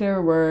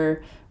particular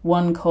were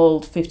one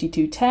called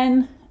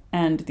 5210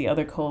 and the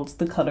other called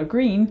The Colour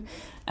Green.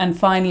 And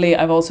finally,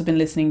 I've also been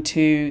listening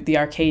to The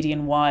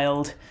Arcadian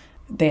Wild.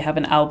 They have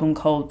an album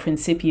called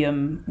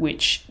Principium,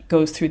 which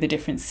goes through the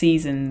different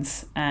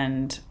seasons,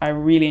 and I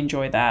really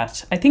enjoy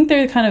that. I think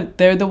they're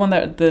the one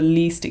that are the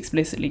least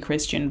explicitly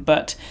Christian,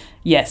 but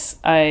yes,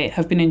 I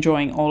have been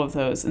enjoying all of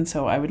those, and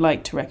so I would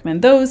like to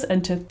recommend those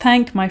and to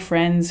thank my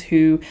friends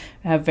who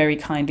have very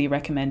kindly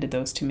recommended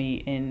those to me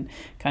in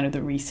kind of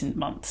the recent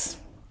months.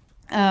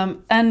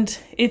 And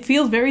it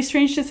feels very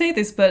strange to say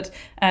this, but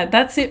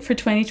that's it for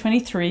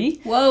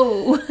 2023.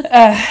 Whoa.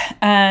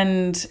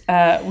 And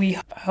we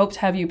hope to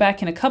have you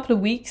back in a couple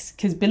of weeks,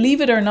 because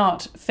believe it or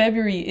not,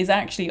 February is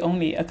actually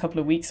only a couple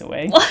of weeks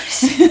away.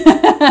 What?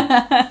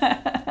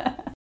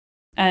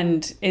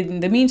 And in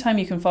the meantime,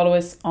 you can follow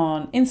us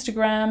on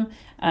Instagram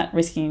at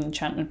Risking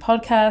Enchantment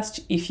Podcast.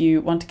 If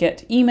you want to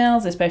get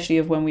emails, especially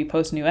of when we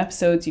post new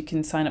episodes, you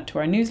can sign up to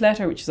our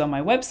newsletter, which is on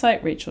my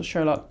website,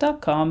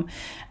 rachelsherlock.com.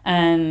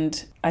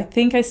 And I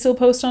think I still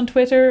post on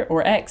Twitter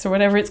or X or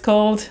whatever it's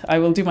called. I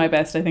will do my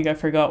best. I think I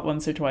forgot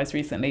once or twice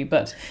recently,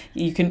 but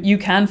you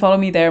can follow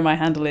me there. My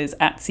handle is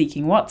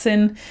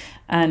 @SeekingWatson.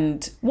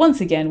 And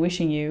once again,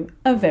 wishing you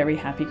a very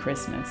happy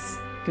Christmas.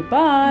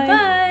 Goodbye.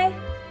 Bye.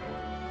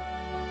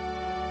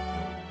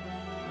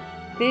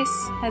 This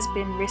has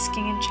been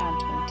Risking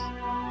Enchantment.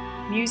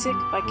 Music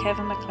by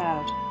Kevin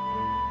MacLeod.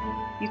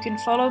 You can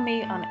follow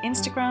me on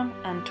Instagram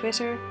and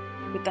Twitter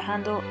with the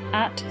handle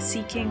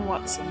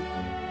 @SeekingWatson.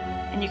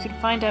 And you can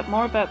find out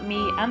more about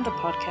me and the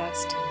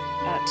podcast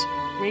at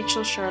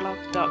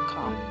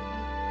rachelsherlock.com.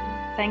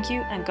 Thank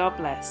you and God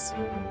bless.